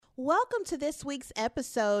Welcome to this week's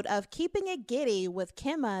episode of Keeping It Giddy with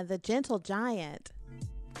Kimma, the Gentle Giant.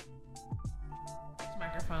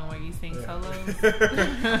 Microphone where you sing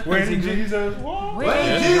solos. When Jesus walked.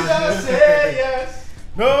 When Jesus said yes.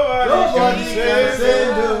 Nobody can say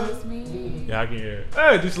no. me. Yeah, I can hear it.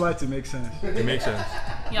 Hey, just like to make sense. It makes sense.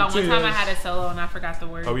 Y'all, one time I had a solo and I forgot the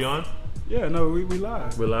words. Are we on? Yeah, no, we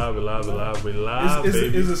live. We're live, Is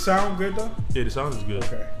baby. the sound good though? Yeah, the sound is good.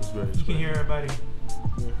 Okay. It's great. You can hear everybody.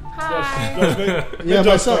 Hi. Yeah,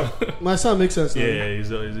 my son makes sense. Now. Yeah,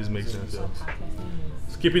 it makes sense. Yeah.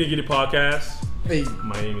 Skipping the Giddy podcast. Hey,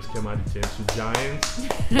 My name is Kemadi Gentle Giants.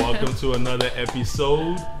 Welcome to another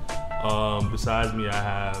episode. Besides me, I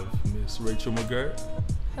have Miss Rachel McGirt,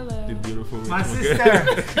 the Hello. beautiful Rachel My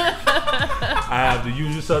McGirt. sister. I have the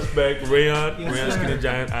usual suspect, Rayon, Yes, Rayon sir. Skinny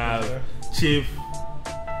Giant. I have Chief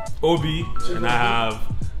Obi, and I have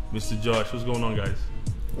Mr. Josh. What's going on, guys?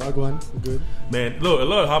 Wagwan, good. Man, look, a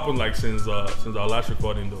lot happened like since our last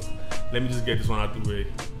recording though. Let me just get this one out the way.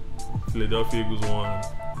 Philadelphia Eagles won.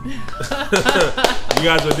 You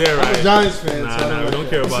guys were there, I'm right? a Giants fan. Nah, we don't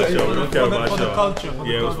care about y'all. We don't care about For the y'all. culture.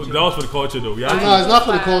 Yeah, that was for the culture though. We had No, it's not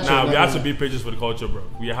for the culture. Nah, we no, had no. to be pages for the culture, bro.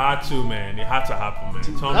 We had to, man. It had to happen,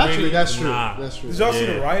 man. Tom Actually, Brady, that's true. nah. That's true. Did y'all see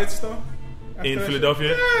Yeah. the riots though? In After-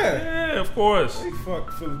 Philadelphia? Yeah. Yeah, of course. They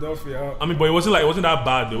fucked Philadelphia up. I mean, but it wasn't that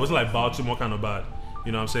bad though. It wasn't like Baltimore kind of bad.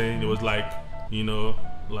 You know what I'm saying? It was like, you know,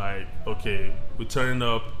 like, okay, we're turning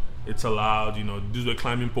up, it's allowed, you know, dudes were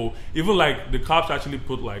climbing pole. Even like the cops actually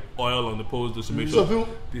put like oil on the poles just to make So sure people-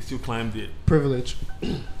 they still climbed it. Privilege.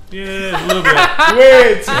 Yeah, a little bit.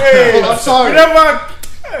 Wait. Oh, I'm sorry.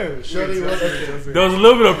 Shutty There was a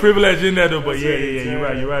little bit of privilege in there though, but yeah,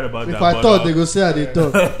 you're right about If that. I But, thought they go say how they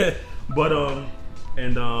talk. But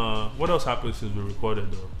what else happened since we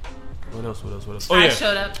recorded though? What else? Oh I yeah.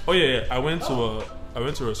 showed up. Oh yeah. I went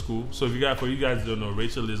to a school. So if you guys, for you guys don't know,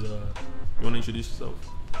 Rachel is you want to introduce yourself?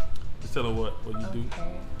 Just tell them what you do.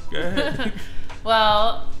 Okay. Go ahead.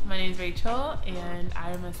 Well, my name's Rachel, and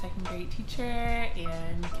I'm a second grade teacher.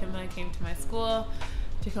 And Kimma came to my school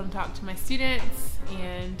to come talk to my students,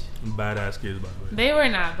 and Badass kids, by the way. they were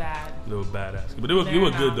not bad. They were badass kids, but they were They're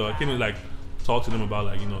good not though. I came bad. and like talk to them about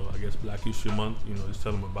like, you know, I guess Black History Month. You know, just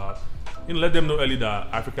tell them about, you know, let them know early that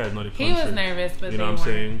Africa is not a country. He was nervous, but You know they what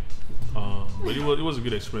I'm weren't. saying? But it was a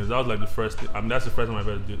good experience. That was like the first. That's the first time I've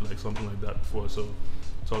ever did like something like that before. So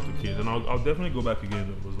talk to kids, and I'll definitely go back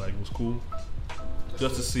again. It was cool,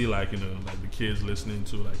 just to see like, you know, like the kids listening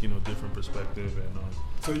to like, you know, different perspective and.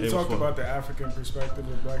 So it you was talked fun. about the African perspective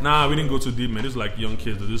of black Nah, we people. didn't go too deep, man. This is like young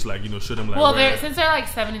kids. They just like, you know, show them like. Well, where- since they're like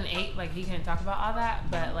 7 and 8, like he couldn't talk about all that,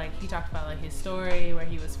 but like he talked about like his story, where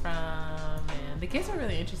he was from, and the kids were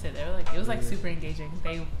really interested. They were like, it was like super engaging.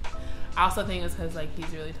 I also think it was because like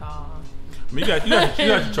he's really tall. I mean, you guys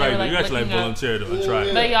should try They it. were, You like, guys should like looking up. volunteer though and try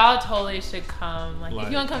it. But y'all totally should come. Like, Like,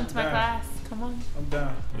 if you want to come to my yeah. class, come on. I'm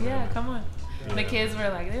down. Yeah, come on. Yeah. The kids were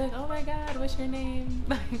like, they're like, oh my god, what's your name?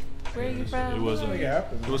 Like, where are you from? It was, Make it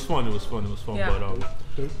happen. It was fun. Yeah.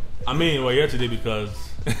 But I mean, we're here today because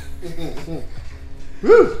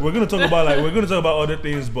we're gonna talk about other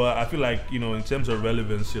things. But I feel like, you know, in terms of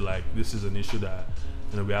relevancy, like this is an issue that,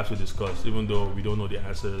 you know, we have to discuss. Even though we don't know the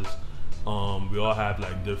answers, we all have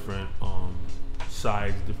like different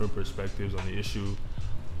sides, different perspectives on the issue.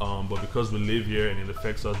 But because we live here and it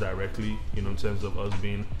affects us directly, you know, in terms of us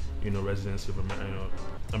being, you know, residents of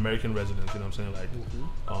American residents, you know what I'm saying? Like,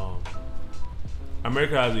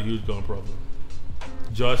 America has a huge gun problem.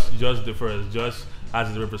 Just differs. Just has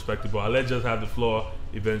a different perspective. But I'll let just have the floor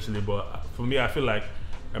eventually. But for me, I feel like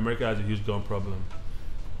America has a huge gun problem.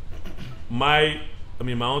 My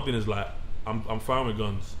own thing is like, I'm fine with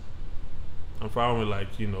guns. I'm fine with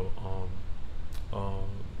like, you know,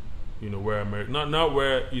 where America, not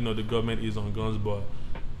where, you know, the government is on guns, but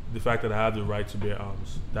the fact that I have the right to bear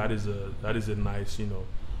arms. That is a nice, you know,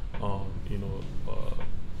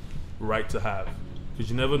 right to have, because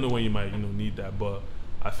you never know when you might, you know, need that. But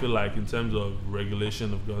I feel like in terms of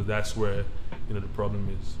regulation of guns, that's where, you know, the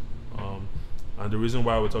problem is. And the reason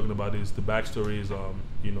why we're talking about this, the backstory is,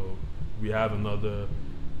 you know, we had another.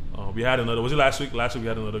 Was it last week? Last week we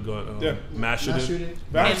had another gun. Mass shooting. And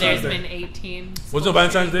Valentine's there's Day. been 18. Was it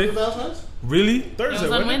Valentine's Day? Valentine's? Really? Thursday. It was on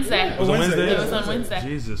wasn't Wednesday. It was on Wednesday? It was on Wednesday.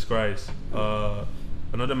 Jesus Christ.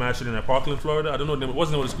 Another mass shooting in Parkland, Florida. I don't know the name.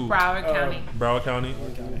 What's the name of the school? Broward County. Broward County.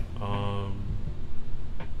 Okay.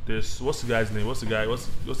 What's the guy's name? What's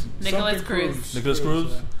Nicholas Something Cruz. Nicholas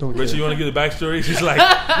Cruz? Don't Rachel, care. you want to give the backstory? She's like,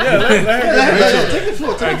 Yeah, let Take the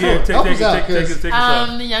floor. Take take the floor. Help us out, it, Chris. take it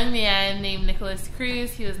up. The young man named Nicholas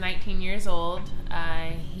Cruz, he was 19 years old.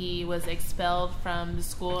 He was expelled from the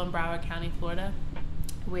school in Broward County, Florida,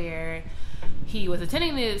 where he was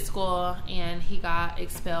attending the school and he got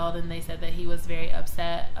expelled, and they said that he was very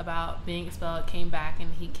upset about being expelled, came back,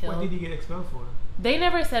 and he killed. What did he get expelled for? They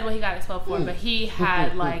never said what he got expelled for, but he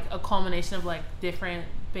had like a culmination of like different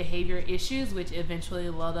behavior issues, which eventually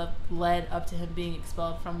led up to him being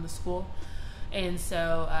expelled from the school. And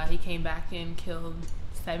so he came back and killed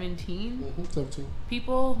 17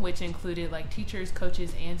 people, which included like teachers,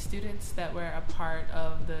 coaches, and students that were a part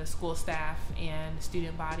of the school staff and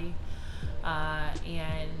student body.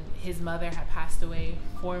 And his mother had passed away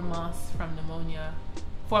 4 months from pneumonia,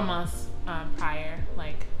 4 months prior,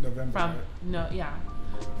 like November.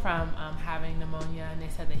 From having pneumonia. And they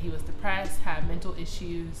said that he was depressed, had mental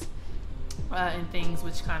issues, and things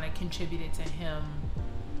which kind of contributed to him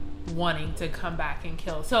wanting to come back and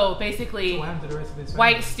kill. So basically, What happened to the rest of his family?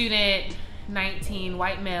 white student, 19,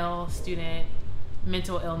 white male student,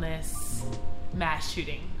 mental illness, mass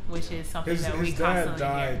shooting, which is something that we His dad constantly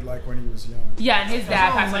died hear. like when he was young. Yeah, and his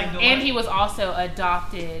dad Oh, passed like away, the and white- he was also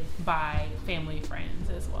adopted by family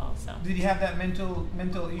friends as well. So Did he have that mental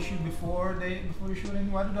issue before the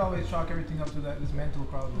shooting? Why do they always chalk everything up to this mental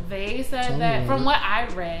problem? they said Tell me that, about from it. what I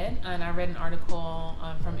read, and I read an article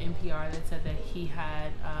from NPR that said that he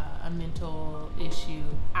had a mental issue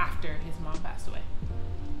after his mom passed away.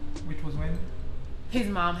 Which was when? His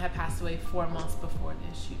mom had passed away 4 months before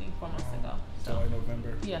this shooting, 4 months ago. So So in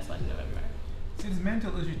November. yes, like November. See, this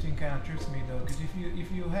mental issue thing kind of trips me though, because if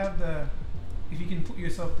you can put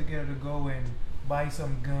yourself together to go and buy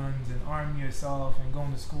some guns and arm yourself and go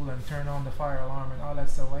into school and turn on the fire alarm and all that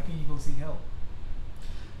stuff, why can't you go seek help?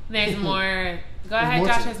 There's more. Go ahead, more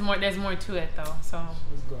Josh. to it. There's more to it though. So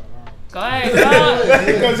What's going on? go ahead. Go.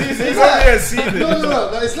 Because he's out there seeing it. No.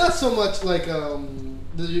 It's not so much like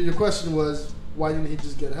your question was why didn't he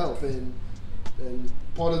just get help, and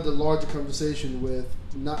part of the larger conversation with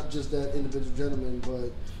not just that individual gentleman,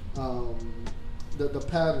 but the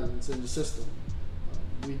patterns in the system.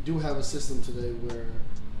 We do have a system today where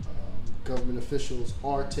government officials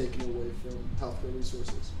are taking away from healthcare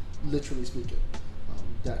resources, literally speaking.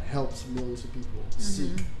 That helps millions of people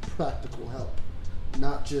seek practical help,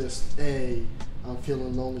 not just, hey, I'm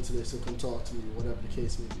feeling lonely today, so come talk to me, whatever the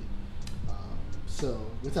case may be. So,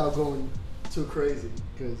 without going too crazy,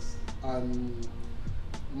 because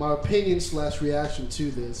my opinion / reaction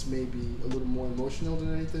to this may be a little more emotional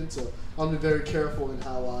than anything, so I'll be very careful in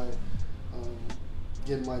how I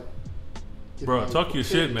give my. Bro, talk your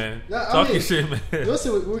shit, man. Yeah, I Talk mean, your shit, man.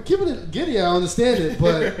 Listen, we're keeping it giddy. I understand it,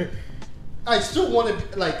 but I still want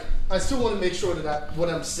to make sure that what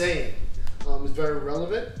I'm saying is very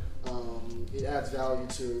relevant. It adds value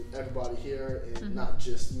to everybody here, and not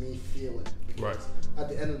just me feeling. Because Right. at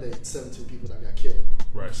the end of the day, it's 17 people that got killed,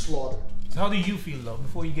 Right. slaughtered. So how do you feel though?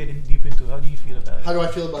 Before you get deep into it, how do you feel about it? How do I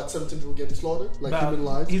feel about 17 people getting slaughtered? Like About human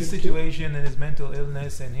lives? his getting killed? situation and his mental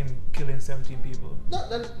illness and him killing 17 people.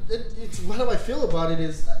 It's how I feel about it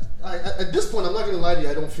is, I at this point, I'm not going to lie to you.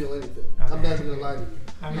 I don't feel anything. Okay. I'm not even going to lie to you.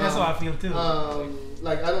 I mean, that's how I feel too.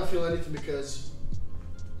 Like I don't feel anything because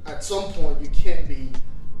at some point you can't be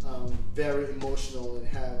very emotional and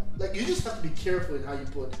have you just have to be careful in how you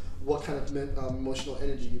put what kind of emotional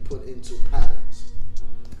energy you put into patterns.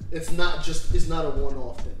 It's not a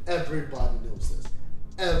one-off thing. Everybody knows this.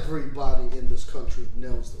 Everybody in this country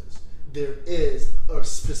knows this. There is a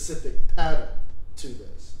specific pattern to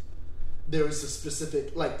this. There is a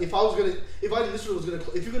specific if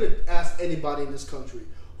you're gonna ask anybody in this country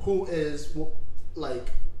who is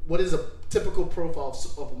what is a typical profile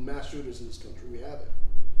of mass shooters in this country, we have it.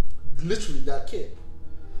 Literally that kid.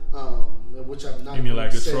 Which I'm not. You mean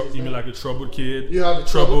like a a troubled kid? You have a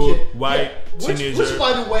troubled kid. white Yeah. teenager. Which,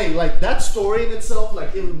 by the way, that story in itself,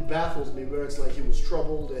 even baffles me. Where it's like he was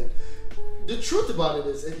troubled, and the truth about it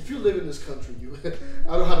is, if you live in this country, I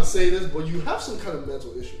don't know how to say this, but you have some kind of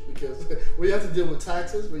mental issue because when you have to deal with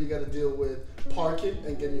taxes, when you got to deal with parking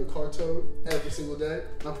and getting your car towed every single day.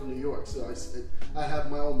 I'm from New York, so I have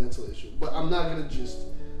my own mental issue, but I'm not gonna just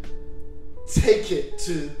take it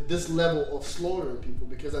to this level of slaughtering people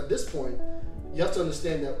because at this point you have to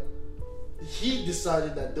understand that he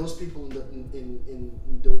decided that those people in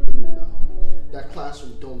that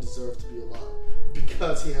classroom don't deserve to be alive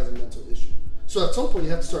because he has a mental issue. So at some point you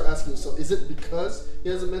have to start asking yourself, is it because he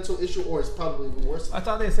has a mental issue or it's probably even worse? I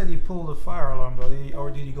thought they said he pulled a fire alarm though, or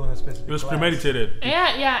did he go in a specific It was class? premeditated.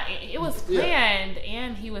 Yeah, it was planned,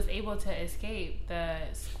 and he was able to escape the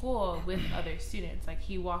school with other students.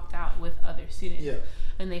 He walked out with other students. Yeah.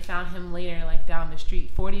 And they found him later, down the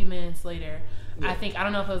street, 40 minutes later. Yeah. I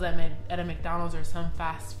don't know if it was at a McDonald's or some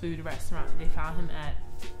fast food restaurant they found him at.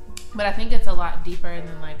 But I think it's a lot deeper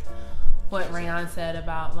than what Rayon said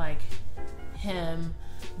about him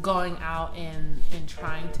going out and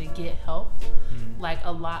trying to get help. Like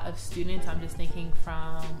a lot of students, I'm just thinking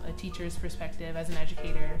from a teacher's perspective as an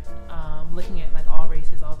educator, looking at like all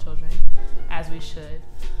races, all children, as we should.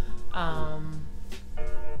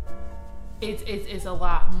 It's a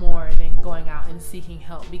lot more than going out and seeking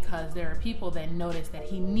help, because there are people that noticed that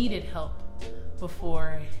he needed help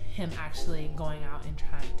before him actually going out and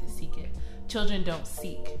trying to seek it. Children don't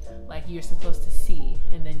seek. Like, you're supposed to see,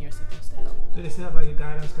 and then you're supposed to help. Do they still have like a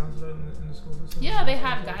guidance counselor in the school system? Yeah, they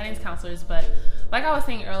have guidance counselors, but like I was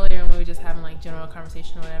saying earlier when we were just having like general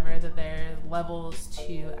conversation or whatever, that there are levels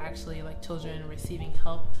to actually like children receiving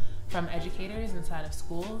help from educators inside of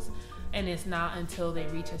schools. And it's not until they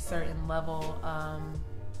reach a certain level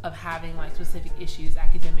of having like specific issues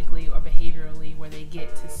academically or behaviorally where they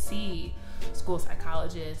get to see school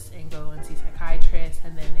psychologists and go and see psychiatrists,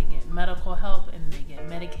 and then they get medical help and they get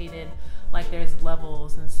medicated. Like, there's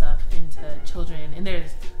levels and stuff into children, and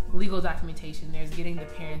there's legal documentation, there's getting the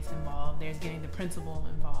parents involved, there's getting the principal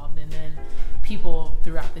involved, and then people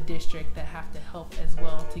throughout the district that have to help as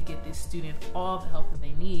well to get this student all the help that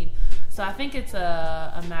they need. So I think it's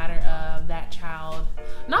a matter of that child,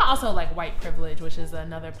 not also like white privilege, which is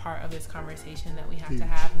another part of this conversation that we have to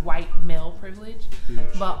have, white male privilege,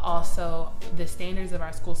 but also the standards of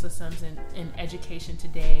our school systems and education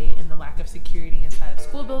today, and the lack of security inside of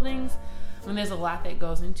school buildings. I mean, there's a lot that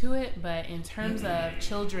goes into it, but in terms of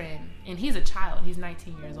children, and he's a child, he's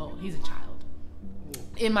 19 years old, he's a child.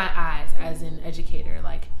 In my eyes, as an educator,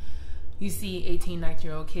 like, you see 18,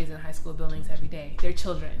 19-year-old kids in high school buildings every day. They're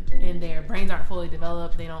children, and their brains aren't fully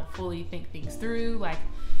developed. They don't fully think things through. Like,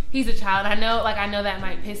 he's a child. I know that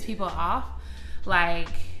might piss people off, like,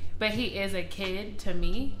 but he is a kid to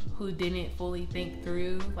me who didn't fully think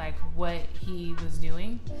through like what he was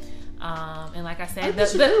doing. And like I said,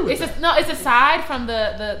 it's aside from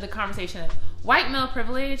the conversation of white male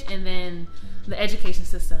privilege and then the education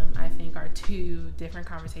system. I think are two different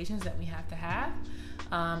conversations that we have to have.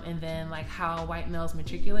 And then like how white males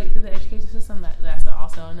matriculate through the education system, that's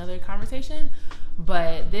also another conversation.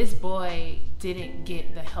 But this boy didn't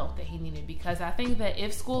get the help that he needed, because I think that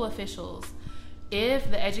if school officials,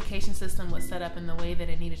 if the education system was set up in the way that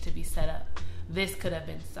it needed to be set up, this could have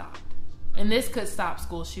been stopped. And this could stop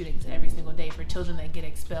school shootings every single day for children that get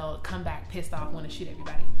expelled, come back pissed off, want to shoot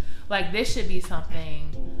everybody. Like, this should be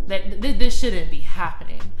something that this shouldn't be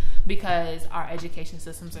happening, because our education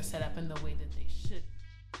systems are set up in the way that they should.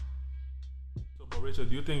 So, but Rachel,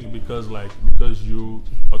 do you think because you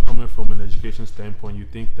are coming from an education standpoint, you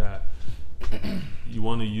think that you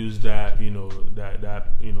want to use that,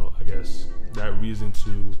 I guess that reason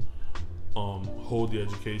to hold the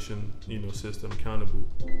education, system accountable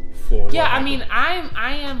for? Yeah, I mean,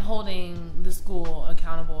 I am holding the school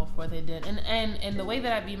accountable for what they did, and the way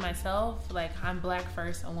that I view myself, like, I'm black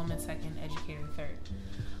first, a woman second, educator third.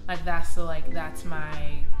 Like, that's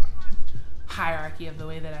my hierarchy of the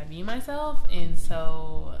way that I view myself, and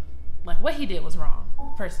so like what he did was wrong,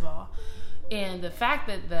 first of all. And the fact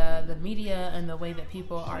that the media and the way that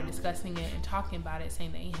people are discussing it and talking about it,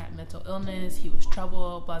 saying that he had mental illness, he was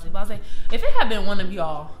troubled, blah, blah, blah. If it had been one of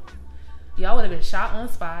y'all would have been shot on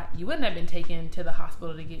spot. You wouldn't have been taken to the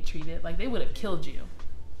hospital to get treated. Like, they would have killed you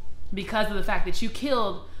because of the fact that you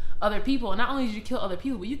killed other people. And not only did you kill other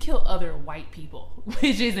people, but you killed other white people,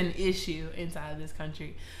 which is an issue inside of this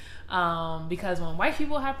country. Because when white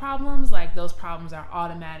people have problems, like, those problems are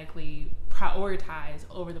automatically prioritized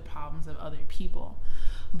over the problems of other people.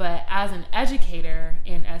 But as an educator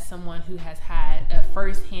and as someone who has had a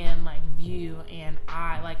firsthand like view and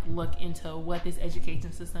I like look into what this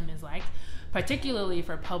education system is like, particularly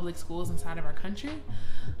for public schools inside of our country,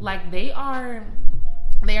 like they are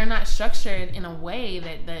not structured in a way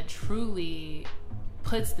that truly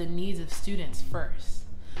puts the needs of students first.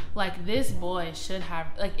 Like, this boy should have,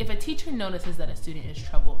 like, if a teacher notices that a student is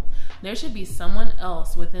troubled, there should be someone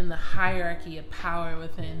else within the hierarchy of power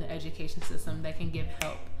within the education system that can give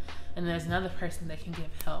help. And there's another person that can give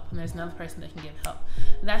help. And there's another person that can give help.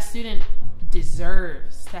 That student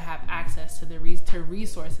deserves to have access to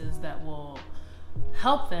resources that will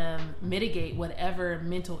help them mitigate whatever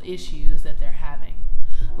mental issues that they're having.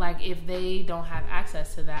 Like, if they don't have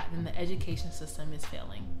access to that, then the education system is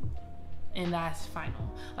failing. And that's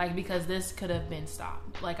final. Like, because this could have been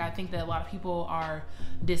stopped. Like, I think that a lot of people are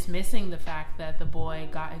dismissing the fact that the boy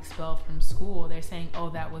got expelled from school. They're saying, oh,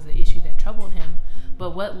 that was the issue that troubled him.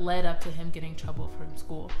 But what led up to him getting troubled from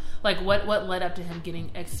school? Like, what led up to him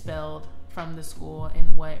getting expelled from the school,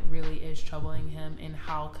 and what really is troubling him, and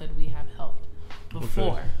how could we have helped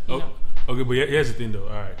before? Okay, okay, but here's the thing, though.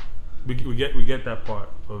 All right, we get that part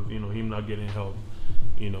of him not getting help,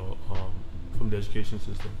 from the education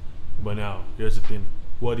system. But now, here's the thing: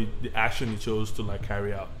 the action he chose to like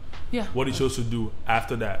carry out, what he chose to do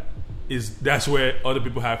after that, that's where other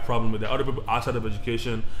people have problem with that. Other people outside of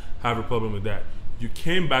education have a problem with that. You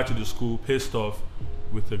came back to the school pissed off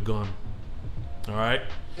with a gun. All right.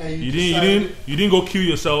 And You didn't go kill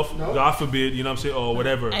yourself. No. God forbid. You know what I'm saying, or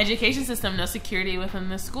whatever. Education system, no security within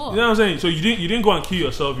the school. You know what I'm saying? So you didn't go and kill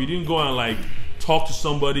yourself. You didn't go and like talk to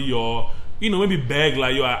somebody or maybe beg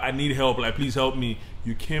like, yo, I need help. Like, please help me.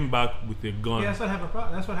 You came back with a gun. Yeah, that's what I have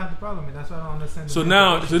the problem with. That's what I don't understand. So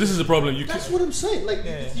now, this is the problem. That's what I'm saying. Like,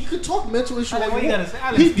 you could talk mental issue. Alan, what you gotta say?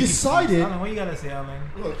 Alan, He speak decided. Alan, what you gotta say, Alan?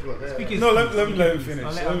 No, let me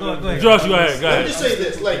finish. Go ahead. Josh, go ahead. Let me just say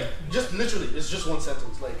this. Like, just literally, it's just one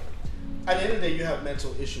sentence. Like, at the end of the day, you have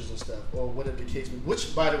mental issues and stuff, or whatever the case may be.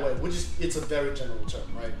 Which, by the way, it's a very general term,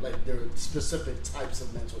 right? Like, there are specific types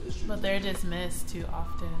of mental issues. But they're dismissed too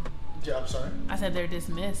often. Yeah, I'm sorry. I said they're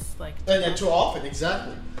dismissed. Like, And too often,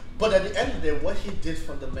 exactly. But at the end of the day, what he did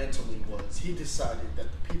fundamentally was he decided that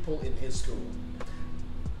the people in his school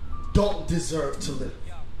don't deserve to live.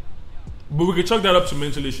 But we can chalk that up to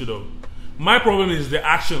mental issue though. My problem is the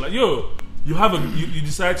action. Like, yo, you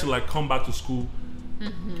decide to like come back to school,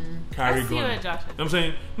 carry I see gun. what Josh is. I'm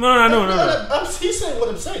saying no. He's saying what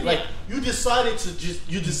I'm saying. Like, you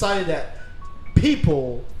decided that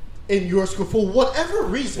people in your school, for whatever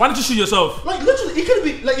reason. Why did you shoot yourself? Like, literally, it could have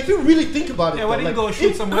been, like, if you really think about it. Yeah, why though, didn't like, you go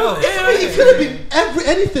shoot somewhere else? It could have been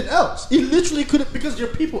anything else. It literally could have, because there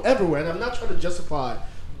are people everywhere, and I'm not trying to justify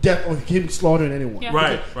death or him slaughtering anyone. Yeah.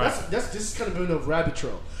 Right. This is kind of been a rabbit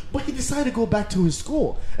trail. But he decided to go back to his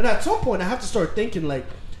school. And at some point, I have to start thinking, like,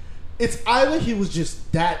 it's either he was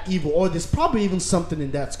just that evil, or there's probably even something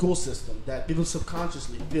in that school system that even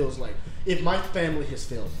subconsciously feels like, if my family has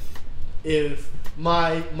failed me, if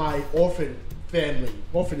my orphanage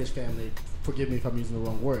family, forgive me if I'm using the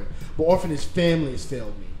wrong word, but orphanage family has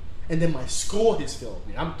failed me, and then my school has failed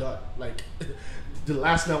me, I'm done. Like, the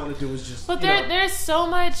last thing I want to do is just. But there's so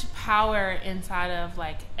much power inside of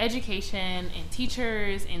like education and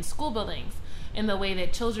teachers and school buildings in the way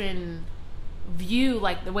that children view,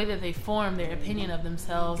 like the way that they form their opinion of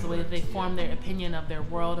themselves, the way that they form their opinion of their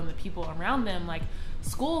world and the people around them. Like,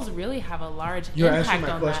 schools really have a large You're impact answering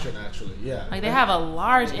my on question, that. actually. Yeah. Like, they have a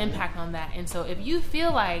large impact on that. And so if you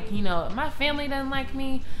feel like, my family doesn't like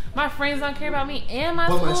me, my friends don't care about me, and my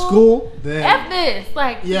school, then F this.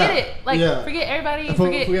 Like, Yeah. forget it. Like, Yeah. forget everybody.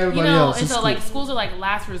 Forget everybody else. And It's so, cool. like, schools are like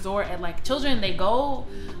last resort. And, like, children, they go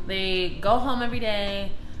home every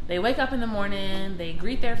day. They wake up in the morning. They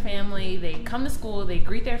greet their family. They come to school. They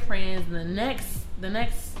greet their friends. And the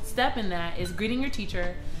next step in that is greeting your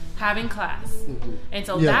teacher, having class. And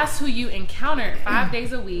so that's who you encounter 5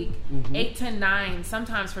 days a week, 8 to 9,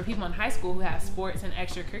 sometimes for people in high school who have sports and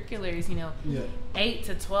extracurriculars, 8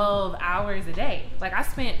 to 12 hours a day. Like, I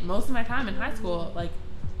spent most of my time in high school, like,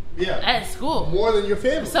 at school. More than your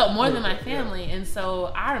family. So more than my family. And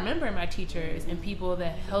so I remember my teachers and people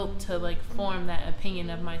that helped to like form that opinion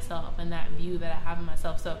of myself and that view that I have of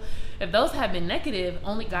myself. So if those had been negative,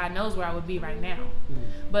 only God knows where I would be right now.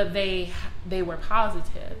 But they were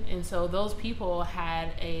positive. And so those people had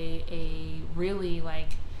a really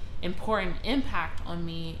like important impact on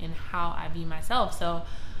me and how I view myself. So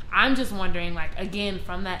I'm just wondering, like, again,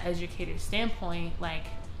 from that educator standpoint, like,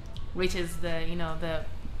 which is the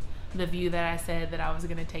view that I said that I was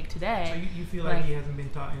going to take today. So you feel like he hasn't been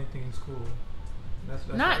taught anything in school? That's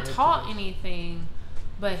not taught anything,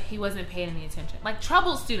 but he wasn't paying any attention. Like,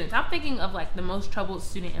 troubled students. I'm thinking of like the most troubled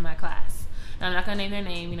student in my class. And I'm not going to name their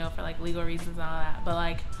name, for like legal reasons and all that. But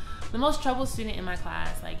like the most troubled student in my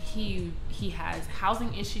class, like he has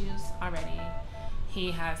housing issues already.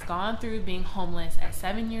 He has gone through being homeless at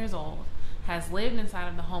 7 years old. Has lived inside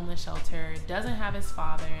of the homeless shelter, doesn't have his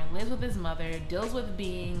father, lives with his mother, deals with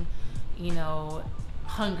being,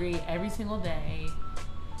 hungry every single day,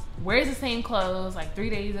 wears the same clothes like 3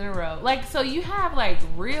 days in a row. Like, so you have like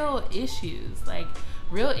real issues.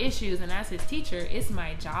 And as his teacher, it's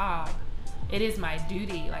my job. It is my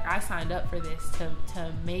duty. Like, I signed up for this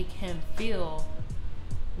to make him feel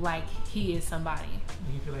like he is somebody.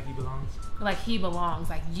 Do you feel like he belongs? Like he belongs.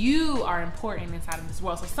 Like, you are important inside of this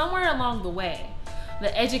world. So somewhere along the way,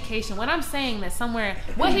 the education, when I'm saying that somewhere,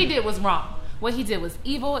 what he did was wrong. What he did was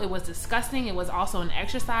evil. It was disgusting. It was also an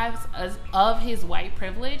exercise of his white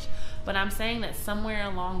privilege. But I'm saying that somewhere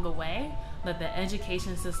along the way, that the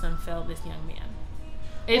education system failed this young man.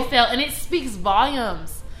 It failed. And it speaks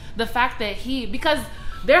volumes. The fact that because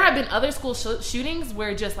there have been other school shootings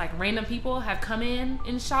where just like random people have come in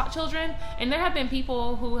and shot children. And there have been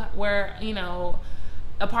people who were,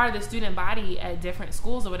 a part of the student body at different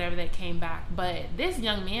schools or whatever that came back. But this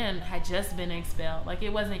young man had just been expelled. Like,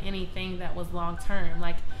 it wasn't anything that was long term.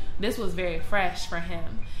 Like, this was very fresh for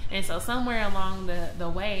him. And so somewhere along the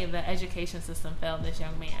way, the education system failed this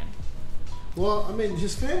young man. Well, I mean,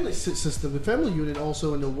 his family system, the family unit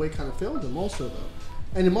also in a way kind of failed him also, though.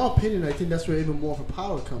 And in my opinion, I think that's where even more of a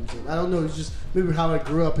power comes in. I don't know, it's just maybe how I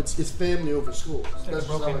grew up. It's family over school. It's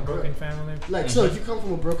like a broken family. Like, so if you come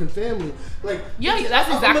from a broken family, like... Yeah, that's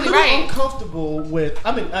exactly I'm a little right. uncomfortable with...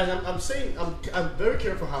 I mean, I'm saying... I'm very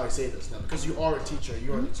careful how I say this now, because you are a teacher,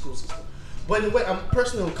 you're in the school system. But in a way, I'm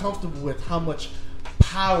personally uncomfortable with how much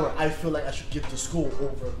power I feel like I should give to school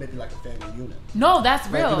over maybe like a family unit. No, that's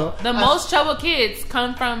real. Like, you know, the most troubled kids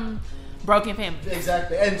come from broken families.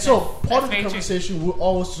 Exactly. And so part of the very conversation we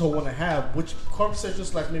also want to have, which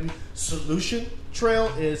conversations like maybe solution trail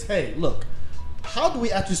is, hey, look, how do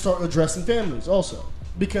we actually start addressing families also?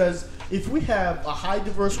 Because if we have a high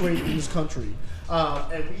diverse rate in this country,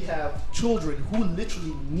 and we have children who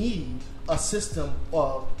literally need a system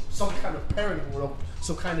of some kind of parenting or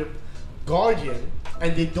some kind of guardian,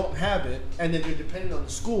 and they don't have it, and then they're dependent on the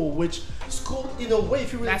school, which school, in a way,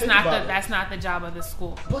 if you really think about it, that's not the job of the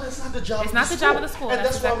school. but it's not the job. It's of not the the school. job of the school. And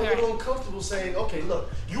That's that's why I'm a exactly little uncomfortable saying, okay,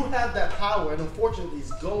 look, you have that power, and unfortunately,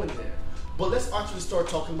 it's going there. But let's actually start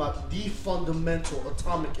talking about the fundamental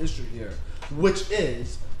atomic issue here, which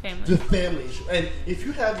is Family. the family issue. And if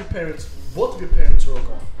you have your parents, both of your parents are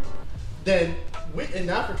gone, then in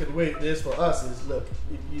Africa, the way it is for us is, look,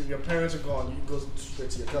 if your parents are gone, you go straight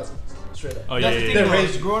to your cousins, straight up. Oh, yeah, That's the yeah, thing, yeah. though,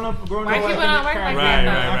 is growing up. White people don't work like Right,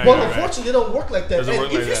 that. right, But right. unfortunately, they don't work like that. Doesn't And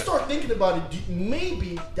work if like you that. start thinking about it,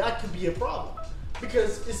 maybe that could be a problem.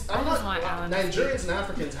 Because I'm just not want Alan to Nigerians and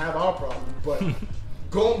Africans have our problem, but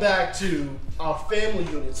going back to our family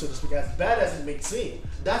unit, so to speak, as bad as it may seem,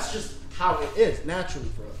 that's just how it is naturally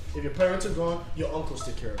for us. If your parents are gone, your uncles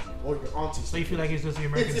take care of you, or your aunties. So you take feel care like of it's just the you.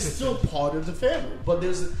 American It's system. still part of the family, but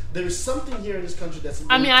there's something here in this country that's.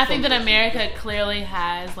 I mean, I think that America clearly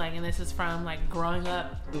has, like, and this is from, like, growing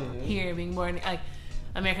up here, being born, like,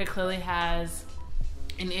 America clearly has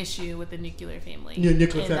an issue with the nuclear family. Yeah,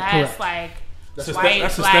 nuclear and family, that's, correct. like, That's white,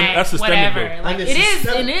 that's black, systemic, whatever. though. Like, And it it's is,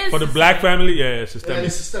 systemic. it is. For the black family, yeah, it's And systemic.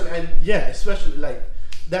 it's systemic, and yeah, especially like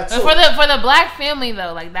that's. But for the black family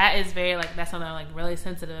though, like, that is very, like, that's something I'm, like, really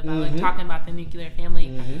sensitive about. Like, talking about the nuclear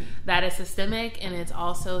family, that is systemic, and it's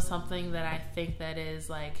also something that I think that is,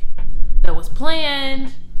 like, that was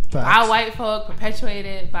planned by Facts. white folk,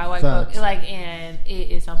 perpetuated by white Facts. folk, like, and it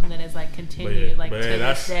is something that is, like, continued, like, to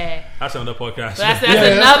this day. That's another podcast. But that's Yeah,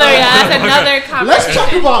 that's another conversation. Let's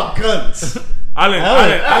talk about guns. Alan,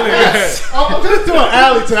 I'm gonna throw an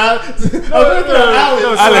alley to I'm gonna throw an alley to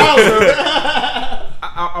Alan.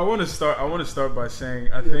 I want to start by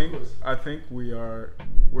saying of course. I think we're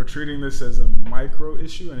treating this as a micro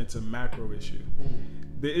issue and it's a macro issue.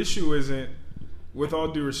 The issue isn't, with all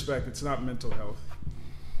due respect, it's not mental health,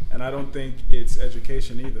 and I don't think it's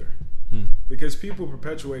education either, because people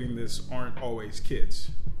perpetuating this aren't always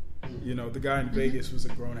kids. You know, the guy in Vegas was a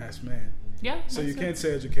grown ass man. Yeah. So you that's can't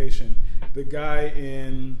say education. The guy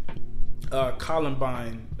in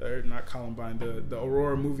Columbine, or not Columbine, the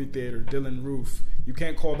Aurora movie theater, Dylan Roof, you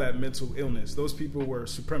can't call that mental illness. Those people were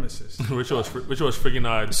supremacists. which was freaking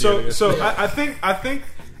odd. So I think,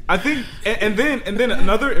 and then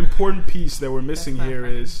another important piece that we're missing not here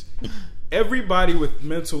funny. is everybody with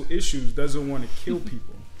mental issues doesn't want to kill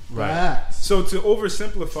people. right. Facts. So to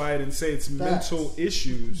oversimplify it and say it's Facts. mental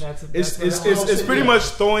issues, That's it's pretty much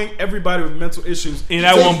throwing everybody with mental issues In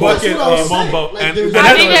that So one that's bucket, what I was one saying. boat, Like, and there's- I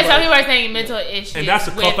that's- think that some people are saying mental issues, And that's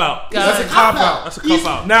a with cop-out. guns. That's a cop out. That's a cop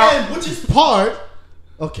out. Now- and which is part.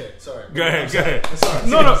 Okay, sorry. Go ahead, I'm go sorry. ahead. I'm sorry.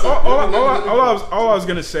 No. Sorry. All I was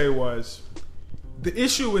gonna say was the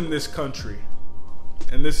issue in this country,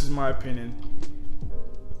 and this is my opinion.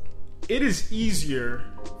 It is easier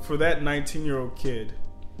for that 19-year-old kid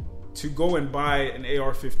to go and buy an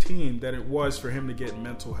AR-15 than it was for him to get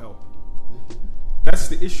mental help. That's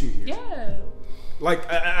the issue here. Yeah. Like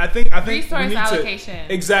I think Resource we need allocation.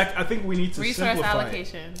 To, exact. I think we need to Resource simplify it.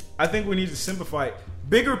 allocation. I think we need to simplify it.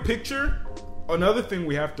 Bigger picture, another thing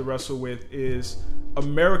we have to wrestle with is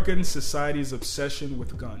American society's obsession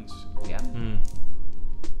with guns. Yeah.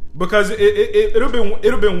 Because it'll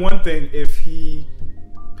been one thing if he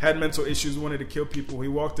had mental issues, wanted to kill people. He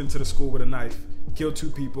walked into the school with a knife, killed 2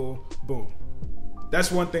 people, boom.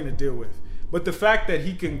 That's one thing to deal with. But the fact that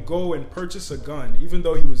he can go and purchase a gun, even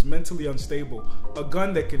though he was mentally unstable, a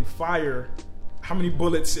gun that can fire how many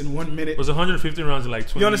bullets in 1 minute? It was 150 rounds in like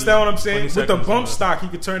 20. You understand what I'm saying? 20 With the seconds, bump something. stock, he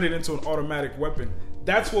could turn it into an automatic weapon.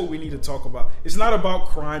 That's what we need to talk about. It's not about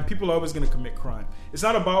crime. People are always going to commit crime. It's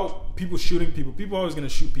not about people shooting people. People are always going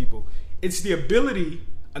to shoot people. It's the ability,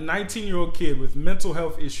 a 19-year-old kid with mental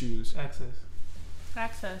health issues,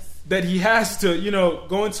 access, that he has to,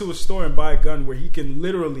 go into a store and buy a gun where he can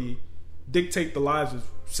literally dictate the lives of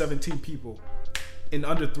 17 people in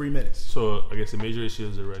under 3 minutes. So I guess the major issue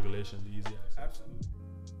is the regulation, the easy access. Absolutely.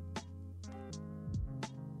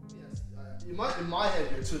 Yes. In my head,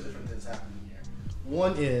 there are two different things happening here.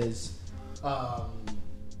 One is, how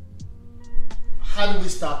do we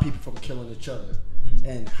stop people from killing each other? Mm-hmm.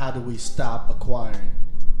 And how do we stop acquiring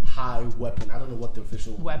high weapon? I don't know what the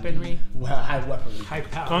official weaponry. High weaponry. High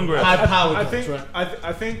power. Congress. High power. I guns, think. right?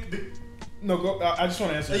 I think. No, go. I just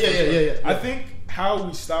want to answer. Yeah. I think how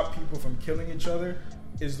we stop people from killing each other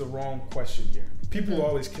is the wrong question here. People will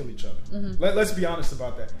always kill each other. Mm-hmm. Let's be honest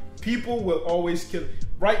about that. People will always kill.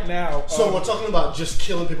 Right now. So we're talking about just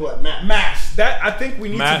killing people at mass. Mass. That I think we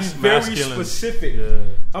need to be very killing. specific. Yeah.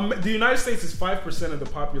 The United States is 5% of the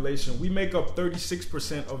population. We make up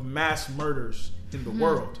 36% of mass murders in the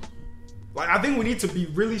world. Like, I think we need to be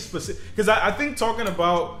really specific, because I think talking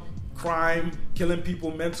about crime, killing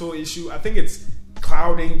people, mental issue, I think it's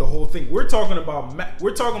clouding the whole thing. We're talking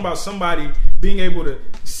about somebody being able to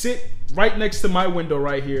sit right next to my window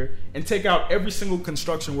right here and take out every single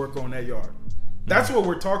construction worker on that yard. That's what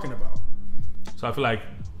we're talking about. So I feel like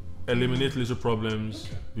eliminate little problems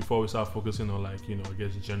before we start focusing on, like, I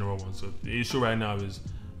guess general ones. So the issue right now is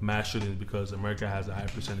mass shootings because America has a high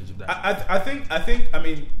percentage of that. I think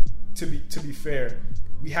to be fair,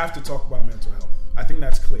 we have to talk about mental health. I think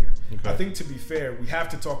that's clear. Okay. I think to be fair, we have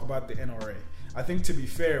to talk about the NRA. I think to be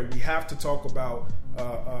fair, we have to talk about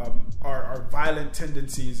our violent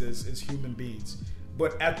tendencies as human beings.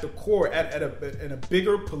 But at the core, in a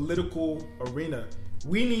bigger political arena,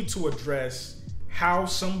 we need to address how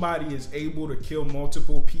somebody is able to kill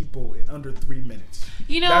multiple people in under 3 minutes.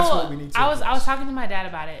 That's what we need to address. I was talking to my dad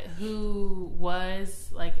about it, who was,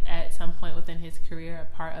 like, at some point within his career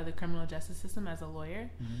a part of the criminal justice system as a lawyer.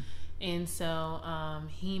 Mm-hmm. And so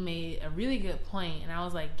he made a really good point. And I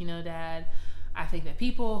was like, Dad, I think that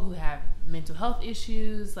people who have mental health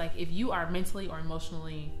issues, like, if you are mentally or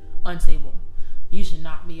emotionally unstable, you should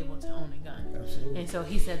not be able to own a gun. Absolutely. And so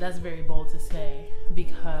he said that's very bold to say,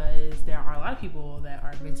 because there are a lot of people that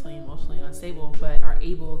are mentally and emotionally unstable but are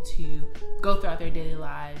able to go throughout their daily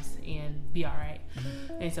lives and be all right.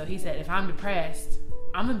 Mm-hmm. And so he said, if I'm depressed,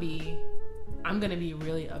 I'm gonna be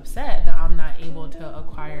really upset that I'm not able to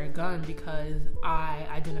acquire a gun because I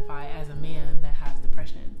identify as a man that has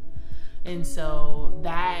depression. And so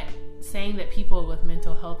that saying that people with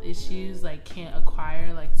mental health issues, like, can't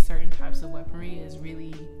acquire, like, certain types of weaponry is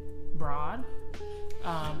really broad.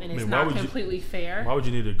 And it's not completely fair. Why would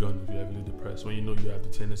you need a gun if you're heavily depressed when you know you have the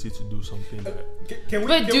tendency to do something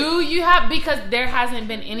that... Because there hasn't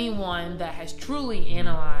been anyone that has truly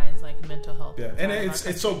analyzed, like, mental health. Yeah, and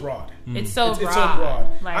it's so broad. It's so broad. It's so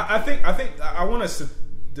broad. Like, I think I want us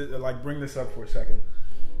to like bring this up for a second.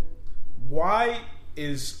 Why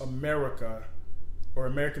is America or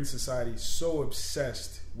American society so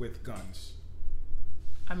obsessed with guns?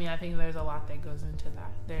 I mean, I think there's a lot that goes into that.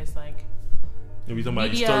 There's, like... Are we talking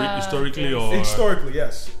about historically or... Historically,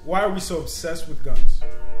 yes. Why are we so obsessed with guns?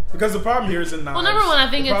 Because the problem here isn't knives. Well, number one, I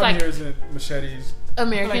think it's like... The problem here isn't machetes.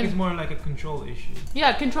 American... I feel like it's more like a control issue.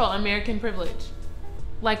 Yeah, control. American privilege.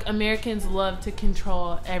 Like, Americans love to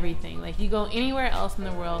control everything. Like, you go anywhere else in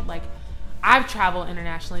the world, like, I've traveled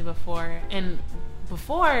internationally before, and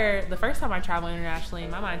before, the first time I traveled internationally,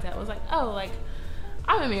 my mindset was like, oh, like,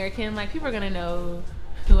 I'm American, like, people are gonna know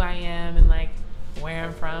who I am and, like, where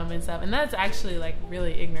I'm from and stuff. And that's actually, like,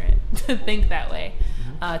 really ignorant to think that way.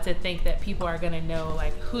 To think that people are gonna know,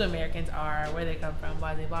 like, who Americans are, where they come from,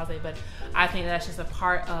 blase, blase. But I think that's just a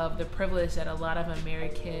part of the privilege that a lot of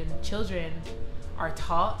American children are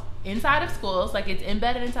taught inside of schools. Like, it's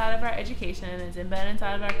embedded inside of our education, it's embedded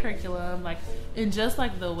inside of our curriculum, like, in just,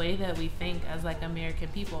 like, the way that we think as, like, American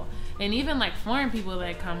people. And even, like, foreign people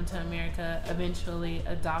that come to America eventually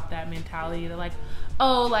adopt that mentality. They're like,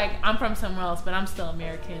 oh, like, I'm from somewhere else, but I'm still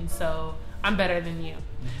American, so I'm better than you.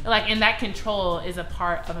 Like, and that control is a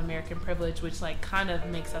part of American privilege, which, like, kind of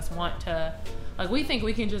makes us want to, like, we think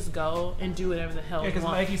we can just go and do whatever the hell we want.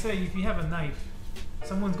 Because, like you said, if you have a knife,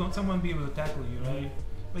 someone will be able to tackle you, right?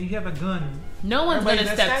 But you have a gun. No one's going to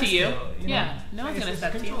step to you. Yeah, no one's going to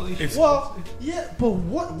step to you. But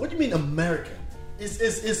what do you mean American?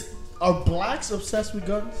 Is Are blacks obsessed with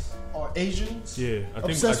guns? Are Asians? Yeah, I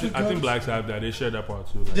obsessed with think guns? blacks have that. They share that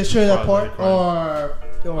part too. Like, They share that as part, far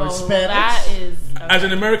as crime. or Hispanics. That is. As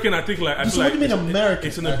an American, I think like I So feel what like do you mean it's- American,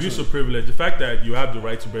 It's an actually? abuse of privilege. The fact that you have the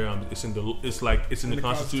right to bear arms, it's in the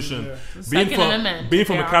Constitution. Second Amendment. Being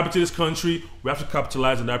from a Yeah. capitalist country, we have to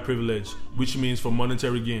capitalize on that privilege, which means for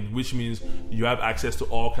monetary gain, which means you have access to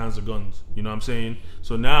all kinds of guns. You know what I'm saying?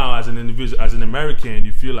 So now, as an individual, as an American,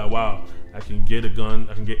 you feel like, wow, I can get a gun,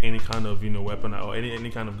 I can get any kind of weapon or any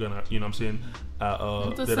kind of gun. You know what I'm saying?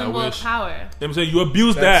 It's a that I symbol of wish. power. You know what I'm saying? You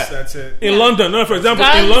abuse That's that. it. In Yeah. London, no, for example,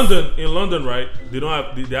 Guns. in London, right? They don't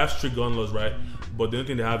have they have strict gun laws, right? But the only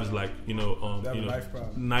thing they have is like They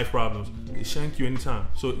have knife problems. They shank you anytime.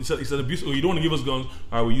 So it's an abuse. Oh, you don't want to give us guns?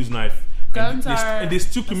 All right, we use knife. Guns and they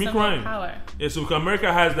still a commit symbol of crime. power. Yeah, so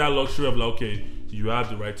America has that luxury of like, okay, you have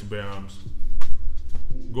the right to bear arms.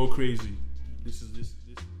 Go crazy. This.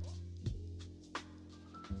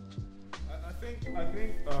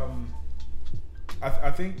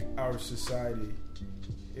 I think our society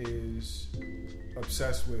is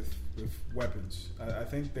obsessed with weapons. I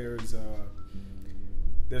think there's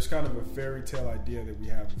kind of a fairy tale idea that we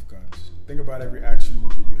have of guns. Think about every action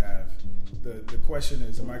movie you have. The question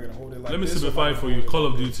is, am I going to hold it like Let me this? simplify it for you. Call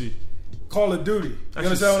of Duty. Call of Duty. You That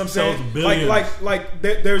understand shit what I'm saying? sells billions. Like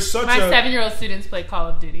there's such My a 7-year-old students play Call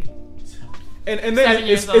of Duty. and 7 then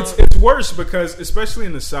years it's worse because especially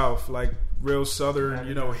in the South, like real Southern,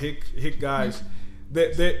 hick guys,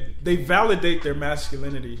 they validate their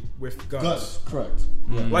masculinity with guns. Guns, correct.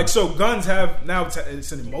 Yeah. Like so, guns have now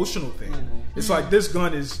it's an emotional thing. It's like this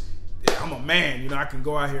gun is, I'm a man. I can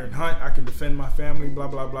go out here and hunt. I can defend my family. Blah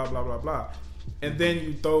blah blah blah blah blah. And then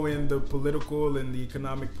you throw in the political and the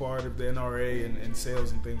economic part of the NRA and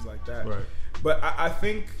sales and things like that. Right. But I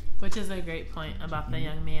think. Which is a great point about the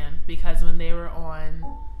young man, because when they were on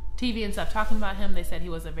TV and stuff talking about him, they said he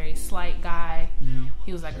was a very slight guy.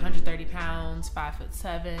 He was like 130 pounds,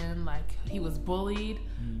 5'7". Like he was bullied.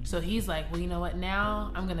 So he's like, well, you know what?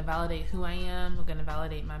 Now I'm gonna validate who I am. I'm gonna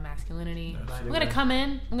validate my masculinity. I'm gonna come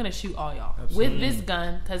in. I'm gonna shoot all y'all with this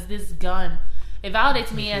gun, because this gun, it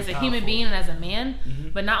validates me as a human being and as a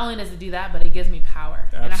man. But not only does it do that, but it gives me power.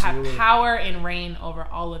 And I have power and reign over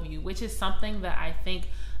all of you, which is something that I think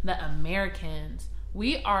that Americans,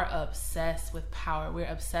 we are obsessed with power. We're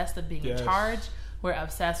obsessed with being in charge. We're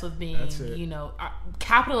obsessed with being,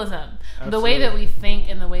 capitalism. Absolutely. The way that we think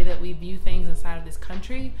and the way that we view things inside of this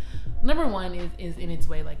country, number one, is in its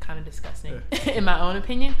way like kind of disgusting, in my own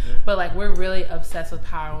opinion. But like we're really obsessed with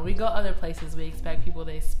power. When we go other places, we expect people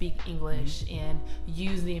to speak English and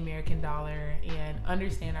use the American dollar and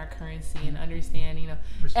understand our currency and understand,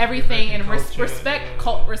 everything and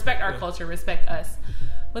respect our culture, respect us.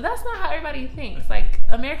 But that's not how everybody thinks. Like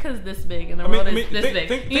America's this big and the world is this big.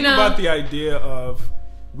 Think about the idea of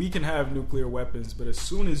we can have nuclear weapons, but as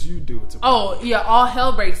soon as you do, it's a problem. Oh yeah, all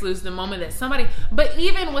hell breaks loose the moment that somebody. But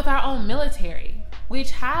even with our own military,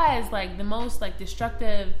 which has like the most like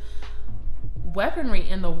destructive weaponry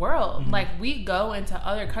in the world, like we go into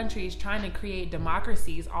other countries trying to create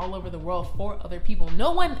democracies all over the world for other people.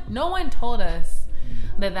 No one told us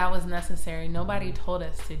that was necessary. Nobody told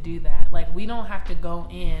us to do that. Like we don't have to go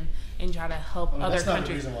in and try to help other that's not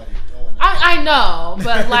countries. the reason why you're doing it. I know,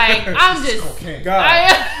 but like I'm just Cocaine.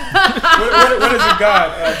 God. What is it,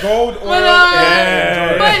 God? Gold, oil,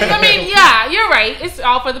 but I mean, yeah, you're right. It's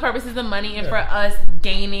all for the purposes of money and for us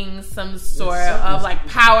gaining some sort of like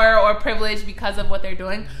power or privilege because of what they're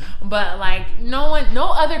doing. But like no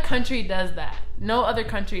other country does that. No other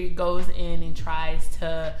country goes in and tries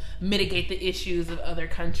to mitigate the issues of other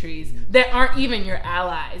countries that aren't even your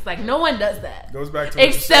allies. Like no one does that. Goes back to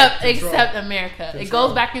except control. America. Control. It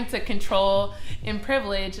goes back into control and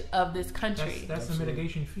privilege of this country. That's the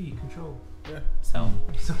mitigation fee, control. Yeah. So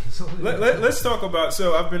Let's talk about.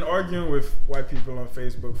 So I've been arguing with white people on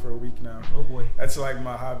Facebook for a week now. Oh boy. That's like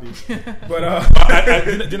my hobby. But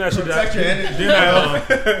Didn't I show that? Protect your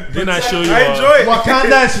energy. Didn't I show you? I enjoy it.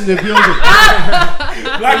 Wakanda's in the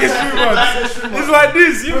building. Black History Month. It's like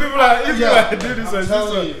this. You people are do this. I'm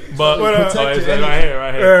telling you. But But, it's your like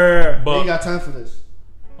right here. You ain't But got time for this.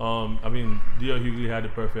 I mean, D.L. Hughley had the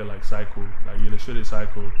perfect like cycle, like illustrated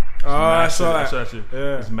cycle. It's I mass saw shooting, that. shit.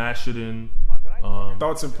 Yeah. It's mass shooting,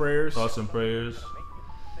 Thoughts and prayers.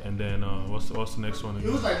 and then what's the next one? It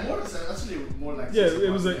was like more than actually it was more like Yeah, it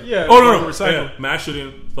was a yeah. Oh no! Recycle. Yeah, mass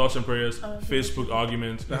shooting, thoughts and prayers, Facebook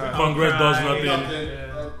arguments, Congress does nothing,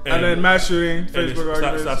 And then mass shooting, and Facebook it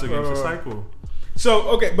arguments. starts again. It's a cycle. So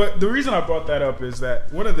okay, but the reason I brought that up is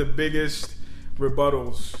that one of the biggest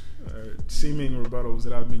rebuttals, seeming rebuttals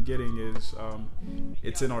that I've been getting is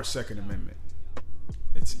it's in our Second Amendment.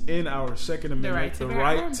 It's in our Second Amendment. The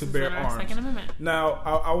right to bear arms. Second Amendment. Now,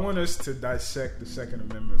 I want us to dissect the Second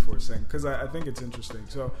Amendment for a second because I think it's interesting.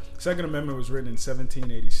 So, the Second Amendment was written in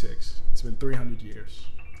 1786. It's been 300 years,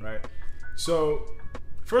 right? So,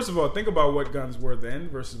 first of all, think about what guns were then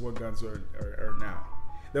versus what guns are now.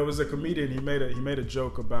 There was a comedian. He made a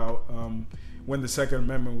joke about when the Second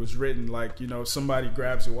Amendment was written. Like, you know, somebody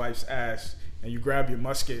grabs your wife's ass and you grab your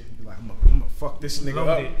musket. You're like, I'm gonna fuck this nigga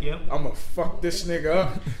up. Yep. I'm gonna fuck this nigga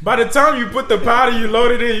up. By the time you put the powder, you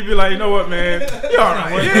load it in. You be like, you know what, man? You're all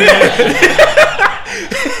right.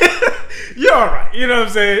 You're all right. You know what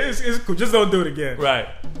I'm saying? It's cool. Just don't do it again. Right.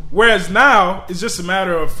 Whereas now, it's just a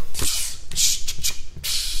matter of.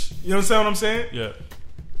 You understand what I'm saying? Yeah.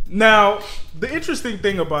 Now, the interesting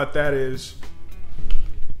thing about that is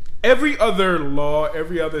every other law,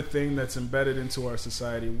 every other thing that's embedded into our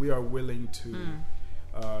society, we are willing to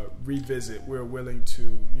revisit. We're willing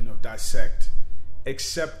to, you know, dissect.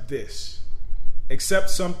 Except this. Except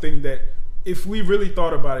something that, if we really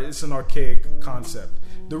thought about it, it's an archaic concept.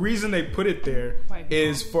 The reason they put it there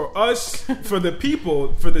is for us, for the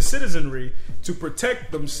people, for the citizenry, to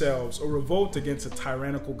protect themselves or revolt against a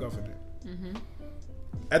tyrannical government. Mm-hmm.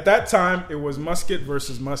 At that time, it was musket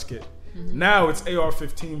versus musket. Mm-hmm. Now it's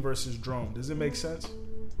AR-15 versus drone. Does it make sense?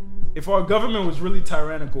 If our government was really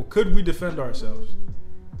tyrannical, could we defend ourselves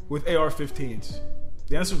with AR-15s?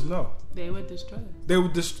 The answer is no. They would destroy. They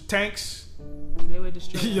would tanks. They would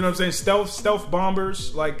destroy. You know what I'm saying? Stealth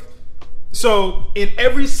bombers. Like, so in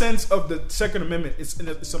every sense of the Second Amendment, it's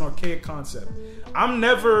an archaic concept. I'm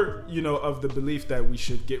never, you know, of the belief that we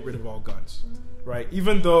should get rid of all guns, right?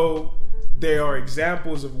 Even though there are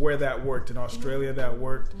examples of where that worked. In Australia, that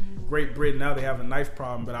worked. Great Britain, now they have a knife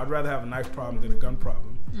problem, but I'd rather have a knife problem than a gun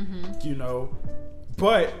problem. Mm-hmm. You know?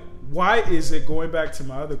 But why is it, going back to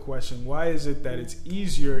my other question, why is it that it's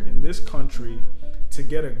easier in this country to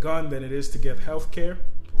get a gun than it is to get health care,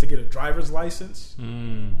 to get a driver's license?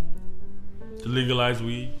 To legalize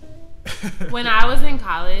weed? When I was in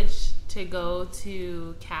college, to go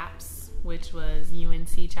to CAPS, which was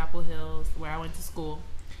UNC Chapel Hill, where I went to school,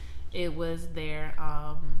 it was their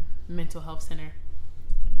mental health center.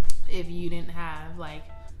 If you didn't have like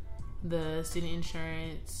the student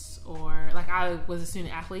insurance, or like, I was a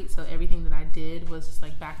student athlete, so everything that I did was just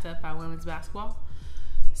like backed up by women's basketball.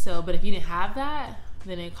 So, but if you didn't have that,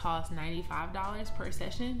 then it cost $95 per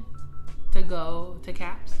session to go to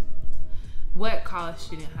CAPS. What college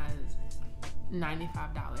student has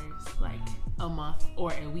 $95 like a month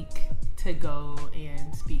or a week to go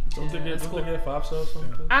and speak to Don't they get FAFSA or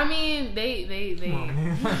something? I mean, they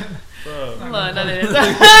Bro. well, none of this.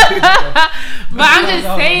 But I'm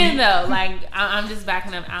just saying though, like, I'm just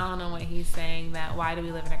backing up Alan on what he's saying, that why do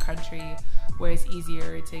we live in a country where it's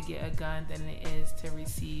easier to get a gun than it is to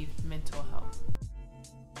receive mental health?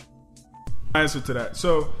 Answer to that.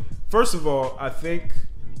 So, first of all, I think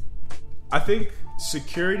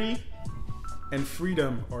security and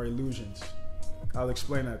freedom are illusions. I'll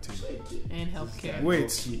explain that to you. And healthcare.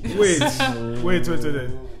 Wait.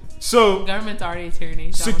 So, government's already a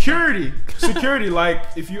tyranny. Security. Like,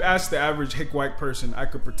 if you ask the average hick white person, I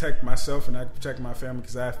could protect myself and I could protect my family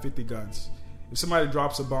because I have 50 guns. If somebody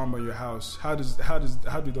drops a bomb on your house, how do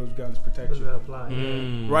those guns protect you? Does that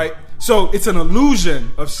apply? Right. So it's an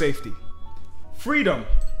illusion of safety, freedom.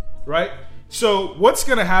 Right. So what's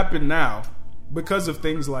going to happen now because of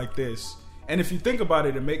things like this? And if you think about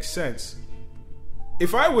it, it makes sense.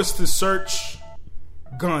 If I was to search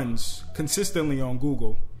guns consistently on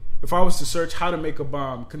Google, if I was to search how to make a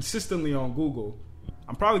bomb consistently on Google,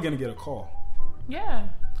 I'm probably going to get a call. Yeah.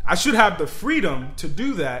 I should have the freedom to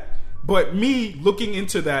do that, but me looking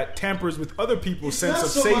into that tampers with other people's sense of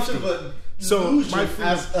safety. It's not so much of an illusion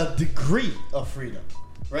as a degree of freedom,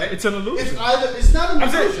 right? It's an illusion. It's not an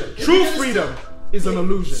illusion. True freedom is an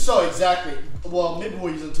illusion. So exactly. Well, maybe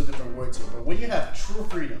we're using two different words here, but when you have true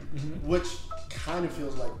freedom, which kind of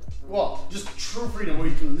feels like, well, just true freedom where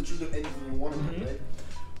you can literally do anything you want to do, right?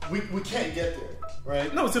 We can't get there,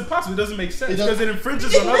 right? No, it's impossible. It doesn't make sense because it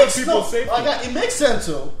infringes on other people's safety. It makes sense,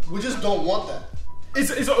 though. We just don't want that.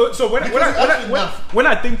 So when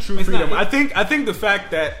I think true freedom, I think the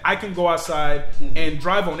fact that I can go outside and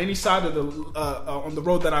drive on any side of the on the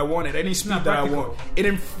road that I want at any speed that I want, it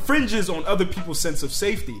infringes on other people's sense of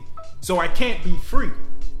safety. So I can't be free.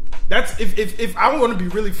 That's if I want to be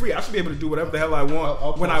really free, I should be able to do whatever the hell I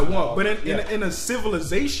want when I want. But in a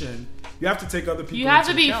civilization, You have to take other people. You have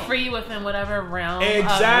to into be account. free within whatever realm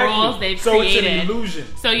Exactly. of rules they've so created. it's an illusion.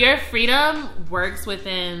 So your freedom works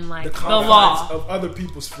within like The the confines law. of other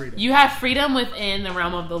people's freedom. You have freedom within the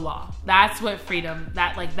realm of the law. That's what freedom.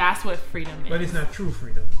 That's what freedom is. But it's not true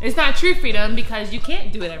freedom. It's not true freedom because you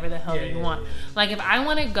can't do whatever the hell Yeah, you yeah, want. yeah. Like if I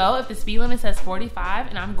want to go, if the speed limit says 45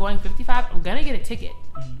 and I'm going 55, I'm gonna get a ticket.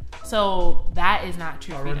 So that is not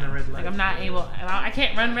true Or run freedom. the red Like I'm light. not able. I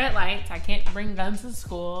can't run red lights. I can't bring guns to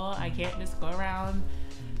school. I can't just go around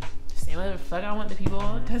say whatever the fuck I want to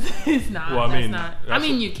people because it's not. Well, I that's mean, not. I that's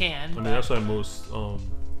mean, a- you can. I mean, but- that's why most,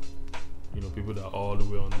 people that are all the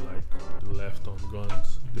way on like the left on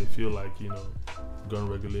guns, they feel like gun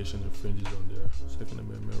regulation infringes on their Second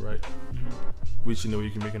Amendment right. Which you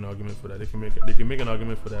can make an argument for that. They can make an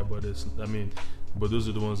argument for that, but but those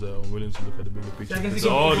are the ones that are unwilling to look at the bigger picture. I guess It's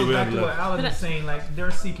it all the goes way back on to the what left. Alan is saying. Like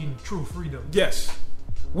they're seeking true freedom. Yes.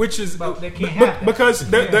 Which is But they can't have that. because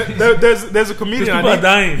there's a comedian. People are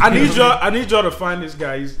dying. I need y'all to find this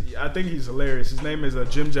guy. I think he's hilarious. His name is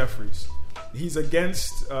Jim Jeffries. He's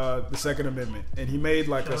against the Second Amendment, and he made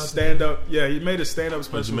like a stand up. Yeah, he made a stand up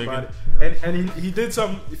special about it, and he did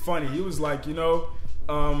something funny. He was like, Is it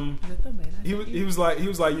the man I think he was like,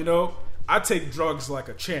 I take drugs like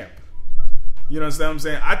a champ. You know what I'm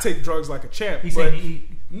saying? I take drugs like a champ. He's but- saying he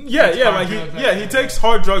yeah, takes hard like drugs like he that. takes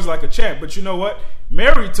hard drugs like a champ. But you know what?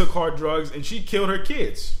 Mary took hard drugs and she killed her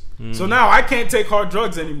kids. So now I can't take hard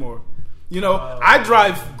drugs anymore. I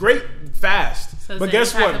drive great fast. So it's But the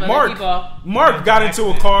guess impact what? of other people. Mark got into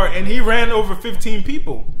a car and he ran over 15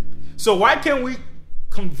 people. So why can't we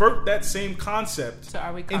convert that same concept So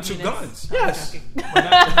are we into communists? guns? I'm Yes. joking.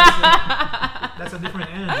 that's a different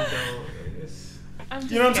energy though. I'm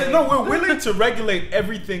just You know what I'm saying? kidding. No, we're willing to regulate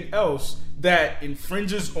everything else that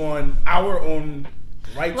infringes on our own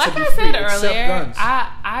rights Like to be I free, said except earlier, guns.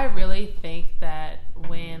 I really think that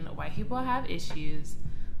when white people have issues,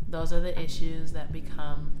 those are the issues that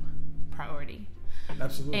become priority.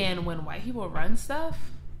 Absolutely. And when white people run stuff,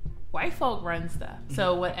 white folk run stuff.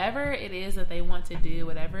 So whatever it is that they want to do,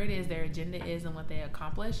 whatever it is their agenda is and what they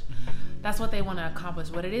accomplish, that's what they want to accomplish.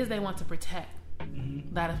 What it is they want to protect,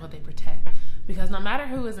 that is what they protect. Because no matter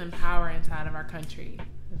who is in power inside of our country,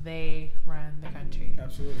 they run the country.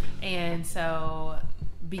 Absolutely. And so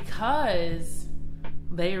because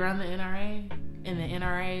they run the NRA, and the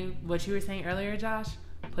NRA, what you were saying earlier, Josh,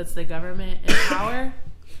 puts the government in power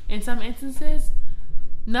in some instances,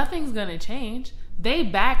 nothing's going to change. They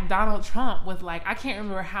backed Donald Trump with I can't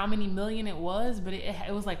remember how many million it was, but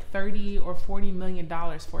it was like $30 or $40 million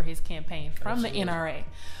for his campaign from the NRA.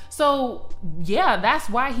 So yeah, that's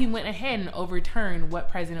why he went ahead and overturned what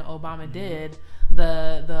President Obama did,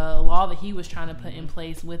 the law that he was trying to put in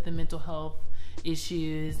place with the mental health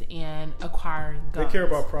issues and acquiring They guns. care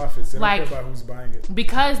about profits. They don't Like- care about who's buying it.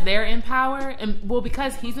 Because they're in power, and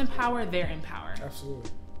because he's in power, they're in power.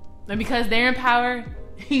 Absolutely. And because they're in power,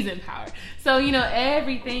 he's in power. So,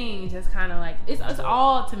 everything just kind of it's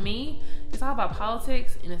all, to me, it's all about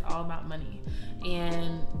politics and it's all about money.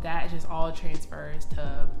 And that just all transfers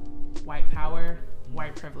to white power,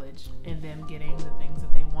 white privilege, and them getting the things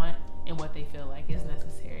that they want and what they feel like is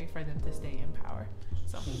necessary for them to stay in power.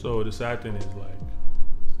 So the sad thing is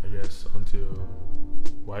I guess until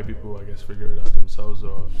white people figure it out themselves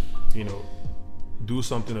or do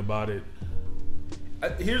something about it.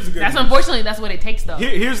 Here's the good That's news. unfortunately, that's what it takes though.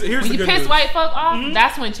 Here's when the you good piss news. white folk off,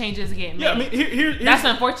 that's when changes get made. Yeah, I mean, here's that's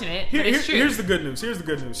unfortunate, but it's true. Here's the good news. Here's the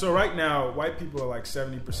good news. So right now, white people are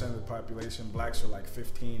 70% of the population. Blacks are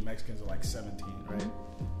 15. Mexicans are 17. Right?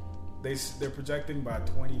 They're projecting by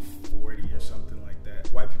 2040 or something like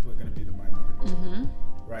that. White people are going to be the minority.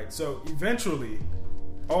 Right. So eventually,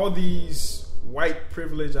 all these white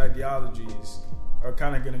privilege ideologies are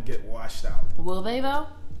kind of going to get washed out. Will they though?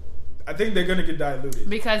 I think they're going to get diluted.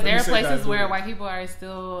 Because Let me there are say places where diluted. white people are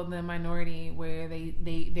still the minority, where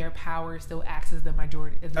their power still acts as the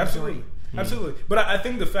majority. Absolutely. Absolutely. But I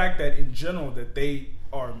think the fact that in general that they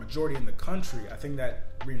are a majority in the country, I think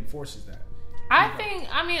that reinforces that. I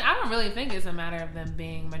don't really think it's a matter of them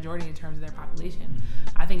being majority in terms of their population.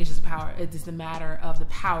 I think it's just power. It's just a matter of the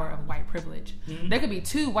power of white privilege. There could be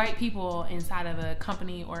two white people inside of a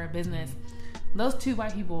company or a business. Those two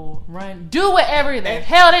white people do whatever the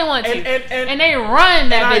hell they want to, and they run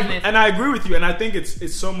that business. And I agree with you, and I think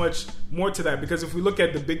it's so much more to that, because if we look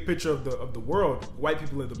at the big picture of the world, white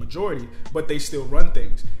people are the majority, but they still run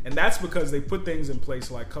things, and that's because they put things in place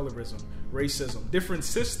like colorism, racism, different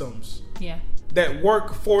systems that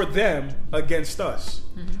work for them against us.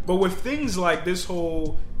 But with things like this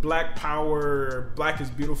whole Black Power, Black is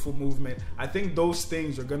Beautiful movement, I think those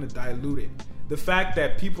things are going to dilute it. The fact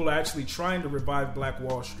that people are actually trying to revive Black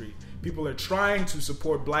Wall Street, People are trying to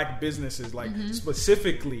support black businesses, like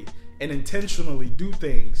specifically and intentionally do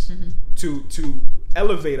things to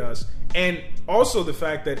elevate us. And also the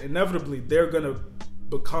fact that inevitably they're going to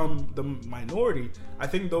become the minority. I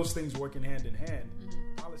think those things working hand in hand.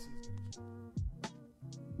 Policies.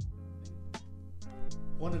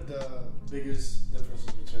 One of the biggest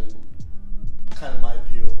differences between kind of my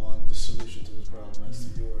view on the solution to this problem as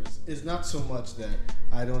to yours is not so much that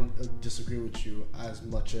I don't disagree with you as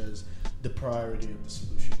much as the priority of the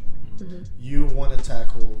solution. You want to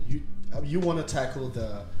tackle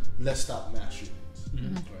the let's stop mass shootings.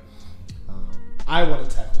 Right? I want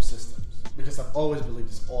to tackle systems because I've always believed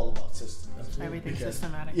it's all about systems. Everything's Because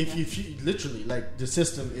systematic. If you literally like the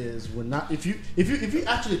system is we're not if you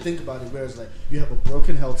actually think about it, where it's like you have a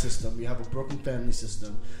broken health system, you have a broken family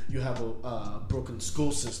system, you have a broken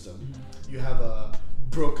school system, you have a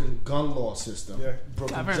broken gun law system,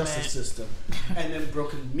 broken Government. justice system, and then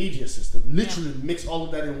broken media system. Literally mix all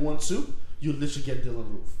of that in one soup, you literally get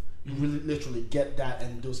Dylan Roof. You really literally get that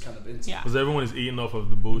and those kind of incidents. Yeah. Because everyone is eating off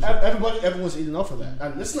of the bullshit. Everyone's eating off of that.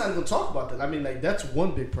 And let's not even talk about that. I mean, like, that's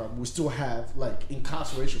one big problem. We still have, like,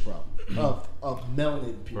 incarceration problem of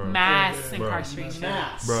melanated people. Mass incarceration.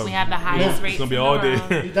 Mass. Bro. We have the highest Yeah. rates. It's gonna be in all the world.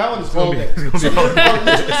 day. That one is all day. It's gonna be all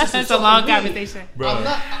day. It's a long conversation. Bro. I'm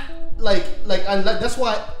not, that's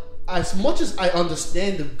why, as much as I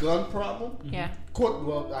understand the gun problem, Yeah.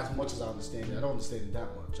 well, as much as I understand it, I don't understand it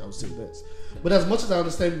that much. I would say this. But as much as I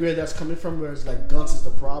understand where that's coming from, where it's like guns is the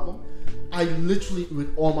problem, I literally,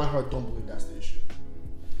 with all my heart, don't believe that's the issue.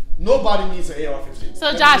 Nobody needs an AR-15.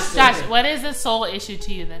 So Josh, what is the sole issue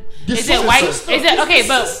to you then? The Is it white? system. Is it okay?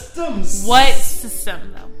 But Systems. what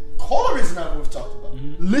system though? Color is not what we've talked about.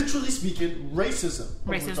 Literally speaking, racism.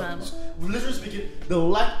 What we're talking Racism. about. Literally speaking, the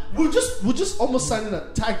lack. We're just almost signing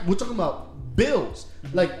a tag. We're talking about bills,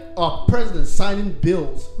 like our president signing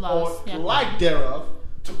bills Laws, or yeah. lack thereof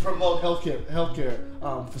to promote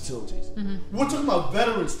healthcare facilities. We're talking about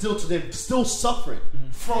veterans still suffering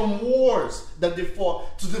from wars that they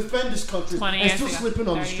fought to defend this country 20 and years still ago, sleeping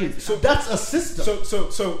on the 30 years streets. ago. So that's a system.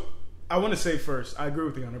 So I want to say first, I agree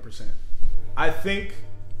with you 100%. I think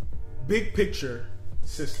big picture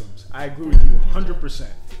systems, I agree with you 100%.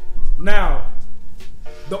 Now,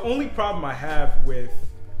 the only problem I have with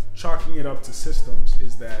chalking it up to systems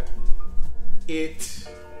is that it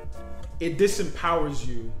disempowers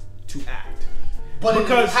you to act. But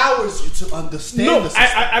it empowers you to understand the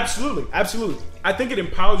system. Absolutely. I think it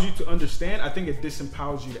empowers you to understand. I think it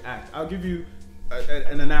disempowers you to act. I'll give you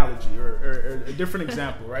an analogy or a different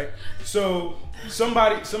example, right? So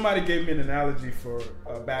somebody gave me an analogy for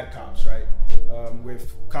bad cops, right?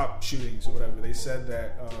 With cop shootings or whatever. They said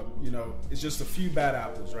that it's just a few bad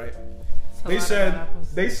apples, right? They said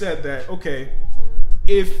that, okay,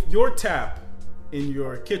 if your tap in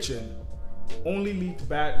your kitchen only leaks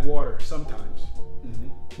bad water sometimes,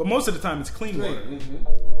 but most of the time it's clean water,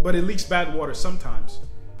 but it leaks bad water sometimes,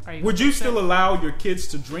 would you still allow your kids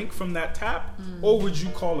to drink from that tap, or would you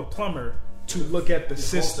call a plumber to look at the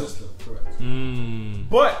system? Correct.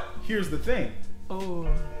 But here's the thing. Oh,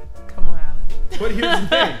 come on, Alan. But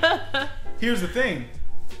here's the thing.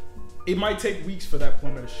 It might take weeks for that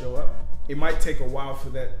plumber to show up. It might take a while for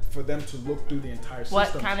them to look through the entire system.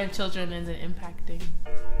 What kind of children is it impacting?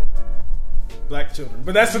 Black children.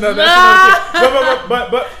 But that's another thing.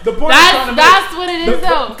 But the point That's what it is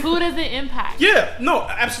though. Who does it impact? Yeah, no,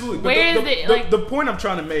 absolutely. But Where is it? The point I'm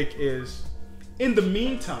trying to make is, in the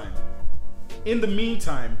meantime,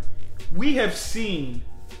 we have seen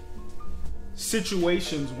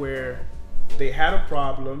situations where they had a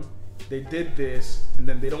problem, they did this, and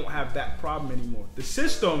then they don't have that problem anymore. The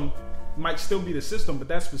system might still be the system, but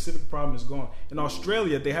that specific problem is gone. In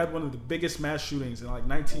Australia, they had one of the biggest mass shootings in like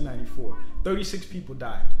 1994. 36 people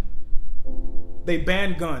died. They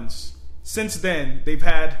banned guns. Since then, they've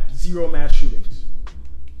had 0 mass shootings.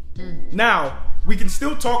 Now, we can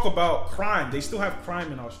still talk about crime. They still have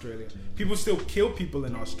crime in Australia. People still kill people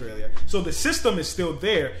in Australia. So the system is still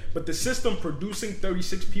there, but the system producing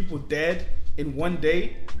 36 people dead in one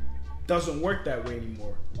day doesn't work that way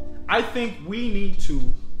anymore. I think we need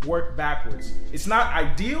to work backwards. It's not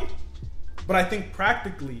ideal, but I think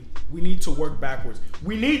practically we need to work backwards.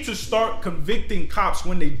 We need to start convicting cops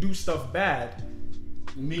when they do stuff bad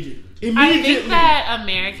immediately. I think that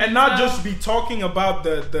Americans and not just be talking about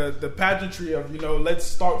the pageantry of let's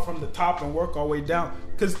start from the top and work our way down,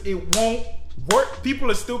 because it won't work. People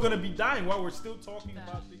are still going to be dying while we're still talking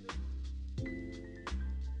about the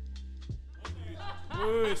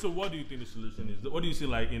Wait, so what do you think the solution is? What do you see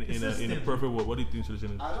like in a perfect world? What do you think the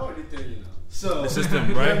solution is? I already tell you now. So The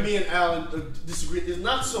system, right? Me and Alan disagree. It's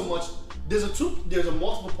not so much. There's a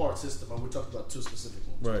multiple part system, and we talked about two specific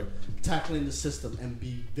ones. Right. Tackling the system and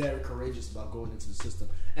be very courageous about going into the system,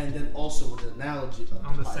 and then also with the analogy of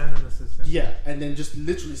Understanding the system. Yeah, and then just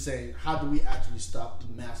literally saying, how do we actually stop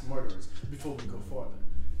mass murderers before we go further?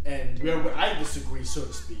 And where I disagree, so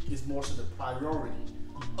to speak, is more so the priority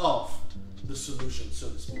of the solution, so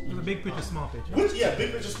to speak. The big picture, small picture. Big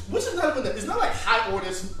picture. Which is not even that. It's not like high order,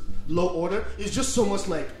 low order. It's just so much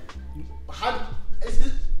like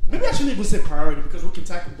maybe I shouldn't even say priority because we can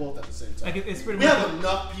tackle both at the same time. Like it's pretty We much have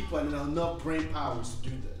enough people and enough brain powers to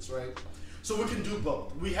do this, right? So we can do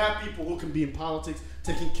both. We have people who can be in politics,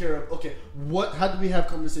 taking care of. Okay, how do we have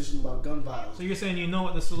conversations about gun violence? So you're saying you know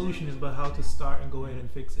what the solution is, but how to start and go ahead and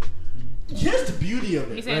fix it. Here's the beauty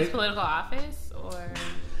of it. You say right? it's political office or?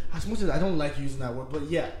 As much as I don't like using that word, but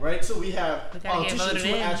yeah, right? So we have We gotta get politicians voted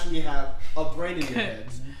who in. actually have a brain in their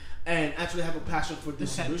heads and actually have a passion for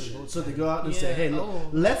this solution. So they go out and say, Yeah. hey, look, Oh.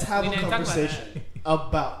 let's have We a didn't talk about conversation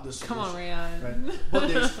about this Come on, solution. Rayon. Right?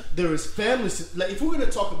 But there is family. Like if we're going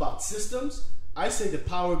to talk about systems, I say the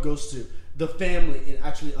power goes to the family in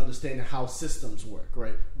actually understanding how systems work,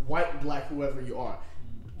 right? White, black, whoever you are.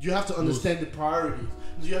 You have to understand the priorities.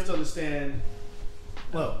 You have to understand,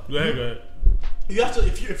 well, Go ahead. you have to,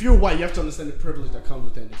 if you're white, you have to understand the privilege that comes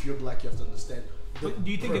with it. If you're black, you have to understand. But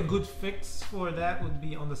do you think a good fix for that would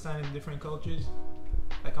be understanding different cultures?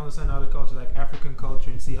 Like understand other cultures, like African culture,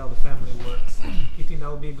 and see how the family works. You think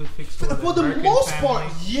that would be a good fix for For the American most family?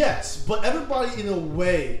 part, yes. But everybody, in a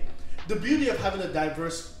way, the beauty of having a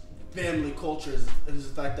diverse family culture is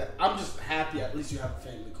the fact that I'm just happy at least you have a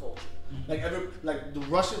family culture. Like the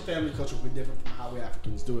Russian family culture will be different from how we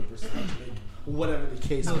Africans do it versus how Jamaican, whatever the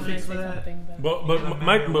case No, is. fix for that.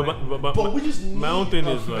 But we just need my own thing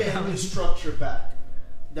a is like. family structure back.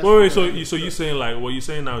 That's Wait, what so I think. you're saying like what you're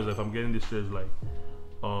saying now is if I'm getting this straight is like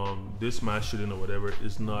this mass shooting or whatever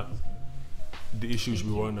is not the issues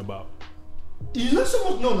we're worrying about. You know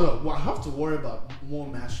someone? No. Well, I have to worry about more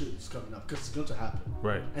mass shootings coming up because it's going to happen.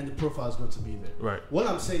 Right. And the profile is going to be there. Right. What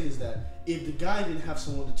I'm saying is that if the guy didn't have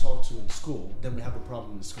someone to talk to in school, then we have a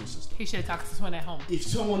problem in the school system. He should have talked to someone at home. If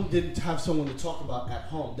someone didn't have someone to talk about at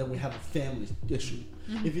home, then we have a family issue.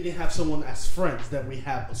 Mm-hmm. If you didn't have someone as friends, then we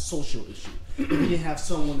have a social issue. If you didn't have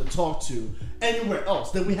someone to talk to anywhere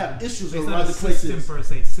else, then we have issues It's around not a the system places. per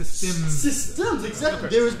se. It's systems. Systems, exactly.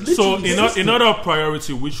 There is So literally in systems. order of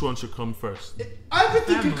priority, which one should come first?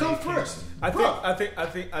 Everything can come Family. first. I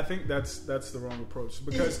Bruh. think that's the wrong approach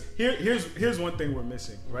because here's one thing we're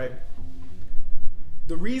missing, right?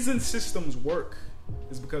 The reason systems work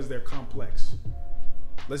is because they're complex.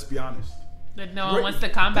 Let's be honest. But no one wants to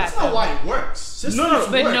combat That's not them. why it works. Systems No.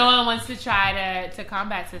 But work. no one wants to try to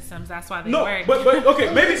combat systems. That's why they No, work. but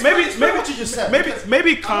okay, maybe Explain what you just said, because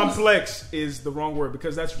maybe I was- complex is the wrong word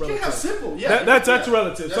because that's You relative. can't have simple. Yeah, That's yeah.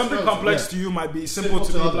 relative. That's Something relative, complex yeah. to you might be simple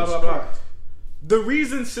to me. others, Blah blah blah. correct. The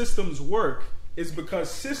reason systems work is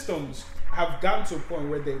because systems have gotten to a point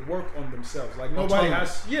where they work on themselves. Like nobody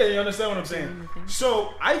Autonomous. has. Yeah, you understand what I'm saying.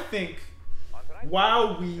 So I think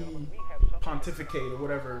while we pontificate or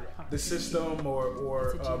whatever the system or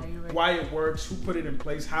why it works, who put it in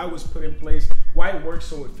place, how it was put in place, why it works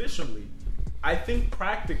so efficiently, I think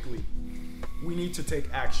practically we need to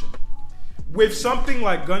take action. With something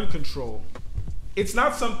like gun control, it's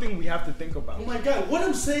not something we have to think about. Oh my God, what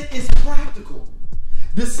I'm saying is practical.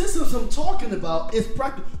 The systems I'm talking about is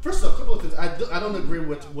practical. First off, a couple of things. I don't agree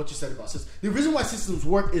with what you said about systems. The reason why systems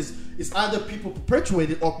work is either people perpetuate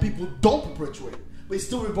it or people don't perpetuate it. But it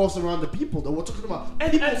still revolves around the people that we're talking about.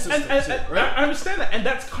 People systems, right? I understand that, and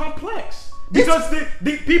that's complex because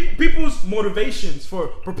the people's motivations for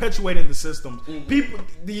perpetuating the systems,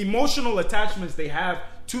 the emotional attachments they have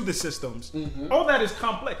to the systems, all that is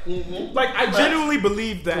complex. Like I genuinely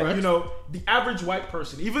believe that the average white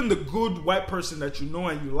person, even the good white person that you know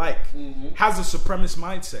and you like, has a supremacist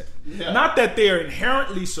mindset. Yeah. Not that they are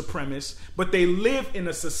inherently supremacist, but they live in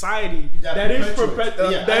a society that is perpetuates.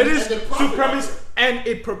 that And is they profit off supremacist, it. and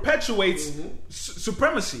it perpetuates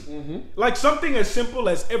supremacy. Like something as simple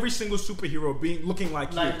as every single superhero being looking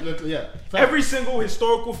like you. Every single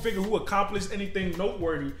historical figure who accomplished anything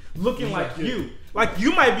noteworthy looking like you. Like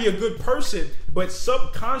you might be a good person, but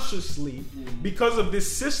subconsciously, because of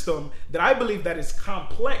this system that I believe that is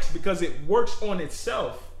complex because it works on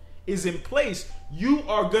itself, is in place, you're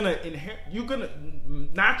gonna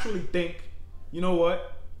naturally think, you know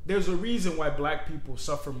what? There's a reason why black people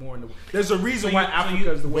suffer more in the world. There's a reason why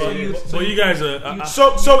Africa is the way it is. So you guys are.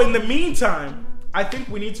 So in the meantime, I think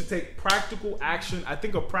we need to take practical action. I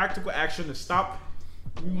think a practical action to stop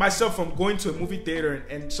myself from going to a movie theater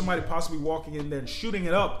and somebody possibly walking in there and shooting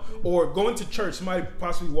it up, or going to church, somebody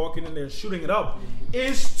possibly walking in there and shooting it up,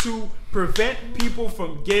 is to prevent people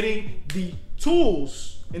from getting the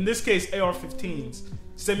tools, in this case AR-15s,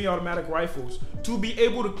 semi-automatic rifles, to be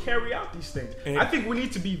able to carry out these things. And I think we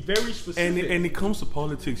need to be very specific. And it comes to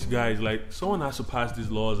politics, guys. Like, someone has to pass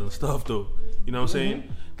these laws and stuff, though. You know what I'm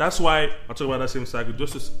saying? That's why I talk about that same cycle,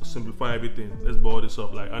 just to simplify everything. Let's boil this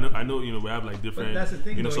up. Like, I know, we have like different, But that's the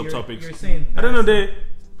thing, though, subtopics. You're saying At the end of the day,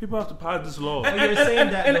 people have to pass this law. you're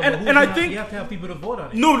saying that, and I think you have to have people to vote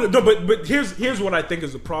on it. No, but here's what I think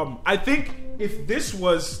is the problem. I think if this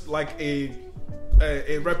was like a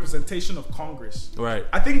representation of Congress, Right.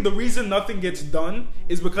 I think the reason nothing gets done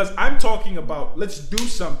is because I'm talking about let's do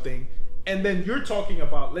something, and then you're talking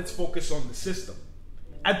about let's focus on the system.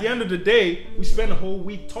 At the end of the day, we spend a whole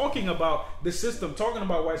week talking about the system, talking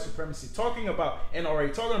about white supremacy, talking about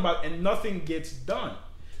NRA, talking about, and nothing gets done.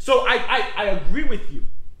 So I agree with you.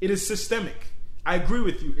 It is systemic. I agree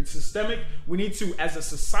with you. It's systemic. We need to, as a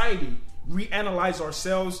society, reanalyze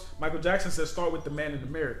ourselves. Michael Jackson says, start with the man in the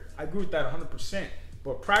mirror. I agree with that 100%.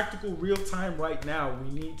 But practical, real time right now, we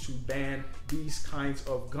need to ban these kinds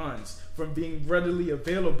of guns from being readily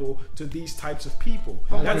available to these types of people.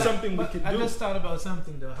 That's something we can do. I just thought about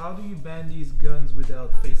something though. How do you ban these guns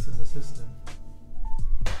without facing the system?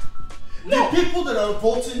 The people that are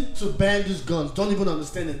voting to ban these guns don't even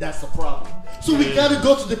understand that that's the problem. So we got to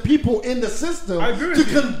go to the people in the system to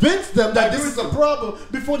convince them that this is a problem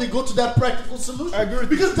before they go to that practical solution. I agree with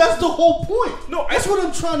because that's the whole point. No, that's what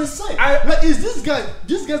I'm trying to say. Is these guys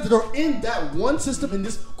that are in that one system, in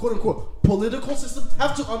this quote unquote political system,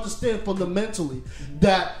 have to understand fundamentally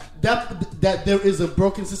that there is a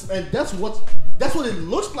broken system, and that's what it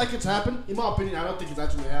looks like it's happened. In my opinion, I don't think it's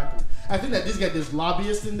actually happened. I think that there's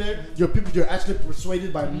lobbyists in there. There are people that are actually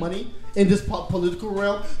persuaded by money in this political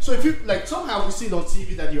realm. So if you somehow we see it on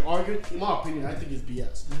TV that you're arguing, in my opinion, I think it's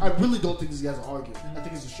BS. I really don't think these guys are arguing. I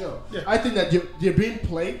think it's a show. Yeah. I think that they're being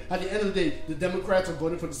played. At the end of the day, the Democrats are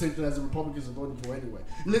voting for the same thing as the Republicans are voting for anyway.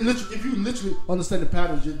 If you literally understand the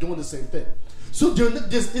patterns, you're doing the same thing. So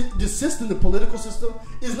the system, the political system,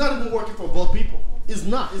 is not even working for both people. It's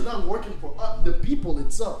not working for the people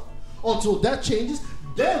itself. Until that changes,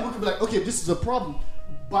 then we can be like, okay, this is a problem.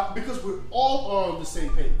 But because we all are on the same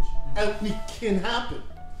page, and we can happen.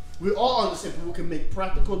 We're all on the same page. We can make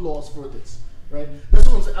practical laws for this, right? That's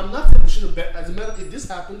what I'm saying. I'm not saying we shouldn't ban. As a matter of fact, if this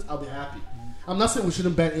happens, I'll be happy. I'm not saying we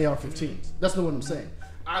shouldn't ban AR-15s. That's not what I'm saying.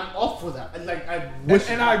 I'm up for that. And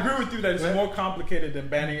I agree with you that it's more complicated than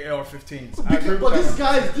banning AR-15s. But this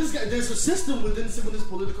guy, there's a system within some of this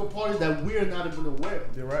political party that we're not even aware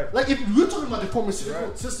of. You're right. Like if we're talking about the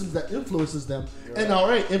pharmaceutical systems that influences them,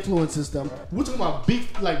 NRA influences them. We're talking about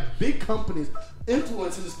big companies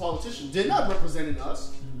influencing these politicians. They're not representing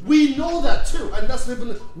us. We know that too, and that's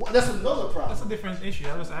another problem. That's a different issue.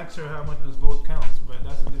 I just asked her how much this vote counts, but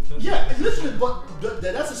that's a different. Yeah, literally, but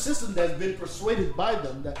that's a system that's been persuaded by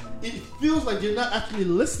them that it feels like they're not actually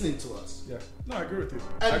listening to us. Yeah, no, I agree with you.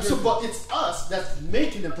 And so, but it's us that's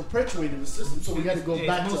making and perpetuating the system. So we got to go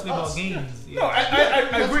back to us. About games. Yeah. No,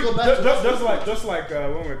 I agree. Just like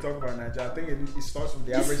when we talk about Nigeria, I think it starts with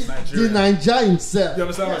the average Nigerian. The Nigerian himself. You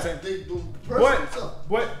understand what I'm saying?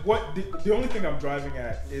 What the only thing I'm driving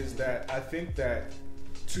at is that I think that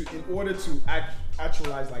in order to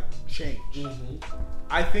actualize like change,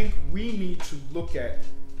 I think we need to look at.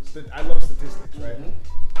 I love statistics, right?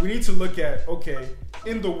 We need to look at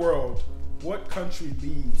in the world, what country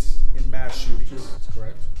leads in mass shootings? That's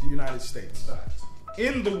correct. The United States.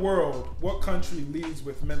 In the world, what country leads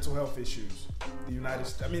with mental health issues? The United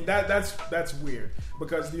States. I mean, that's weird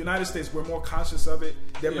because the United States, we're more conscious of it.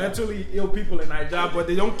 They're mentally ill people in Nigeria, but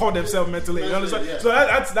they don't call themselves mentally ill. You understand? Yeah. So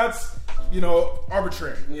that's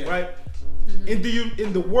arbitrary, right? In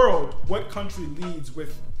the world, what country leads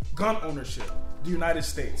with gun ownership? The United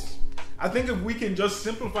States. I think if we can just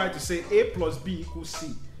simplify it to say A plus B equals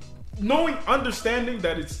C, understanding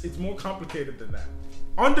that it's more complicated than that.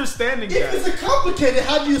 Understanding that. If it's complicated,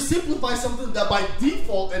 how do you simplify something that by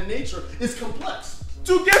default and nature is complex?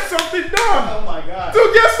 To get something done. Oh my God.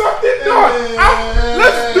 To get something done.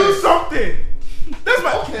 Let's do something. That's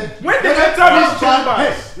my. Okay. When they enter these chambers.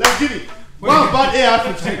 Hey, let's give it. Go and ban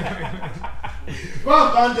AR-15. Go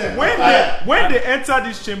and ban them. When they enter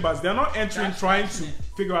these chambers, they're not entering trying to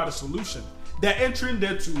figure out a solution. They're entering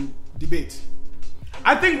there to debate.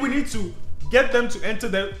 I think we need to get them to enter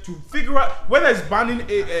there to figure out whether it's banning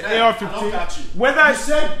AR-15. Whether you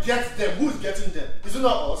said get them, who's getting them? Is it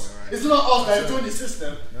not us? Right. Is it not us that is doing the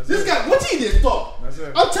system? This guy, what did they talk?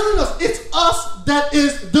 I'm telling us, it's us that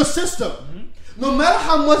is the system. No matter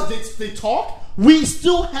how much they talk, we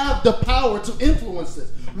still have the power to influence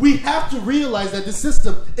this. We have to realize that the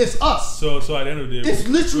system is us. So at the end of the day, It's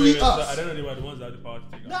literally us. So at the end of the day, we're the ones that have the power to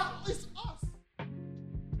take Now it's us.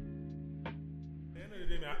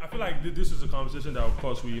 I feel like this is a conversation that, of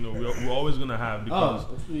course, we're always gonna have because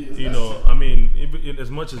Oh, I mean, as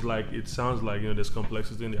much as like it sounds like there's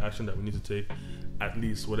complexity in the action that we need to take, at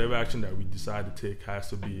least whatever action that we decide to take has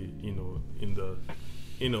to be in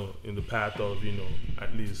the path of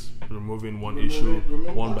at least removing one issue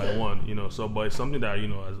one by one. So but it's something that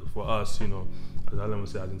as for us, as Alan would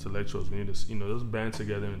say, as intellectuals, we need to just band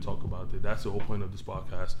together and talk about it. That's the whole point of this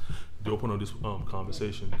podcast, the whole point of this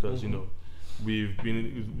conversation, because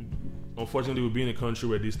unfortunately we've been in a country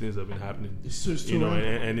where these things have been happening.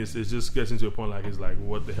 And it's just getting to a point like it's like,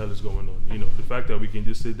 what the hell is going on? The fact that we can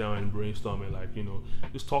just sit down and brainstorm and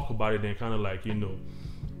just talk about it and kind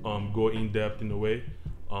of go in depth in a way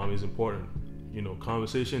is important.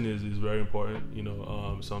 Conversation is very important.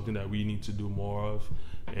 Something that we need to do more of.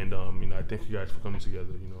 And I thank you guys for coming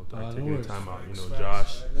together. Taking the time out.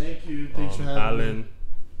 Josh, Thank you. Thanks for having Alan, me.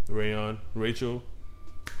 Rayon, Rachel.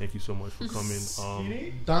 Thank you so much for coming.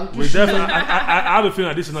 Danke I have a feeling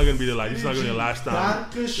that this is not going to be the last time.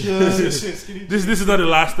 Dankeschön. This is not the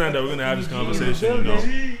last time that we're going to have this conversation.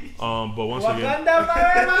 But once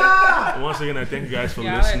again, I thank you guys for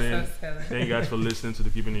listening. Thank you guys for listening to the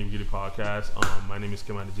Keeping It Giddy podcast. My name is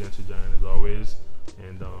Kemah the Gentle Giant, as always,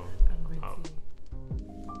 and out.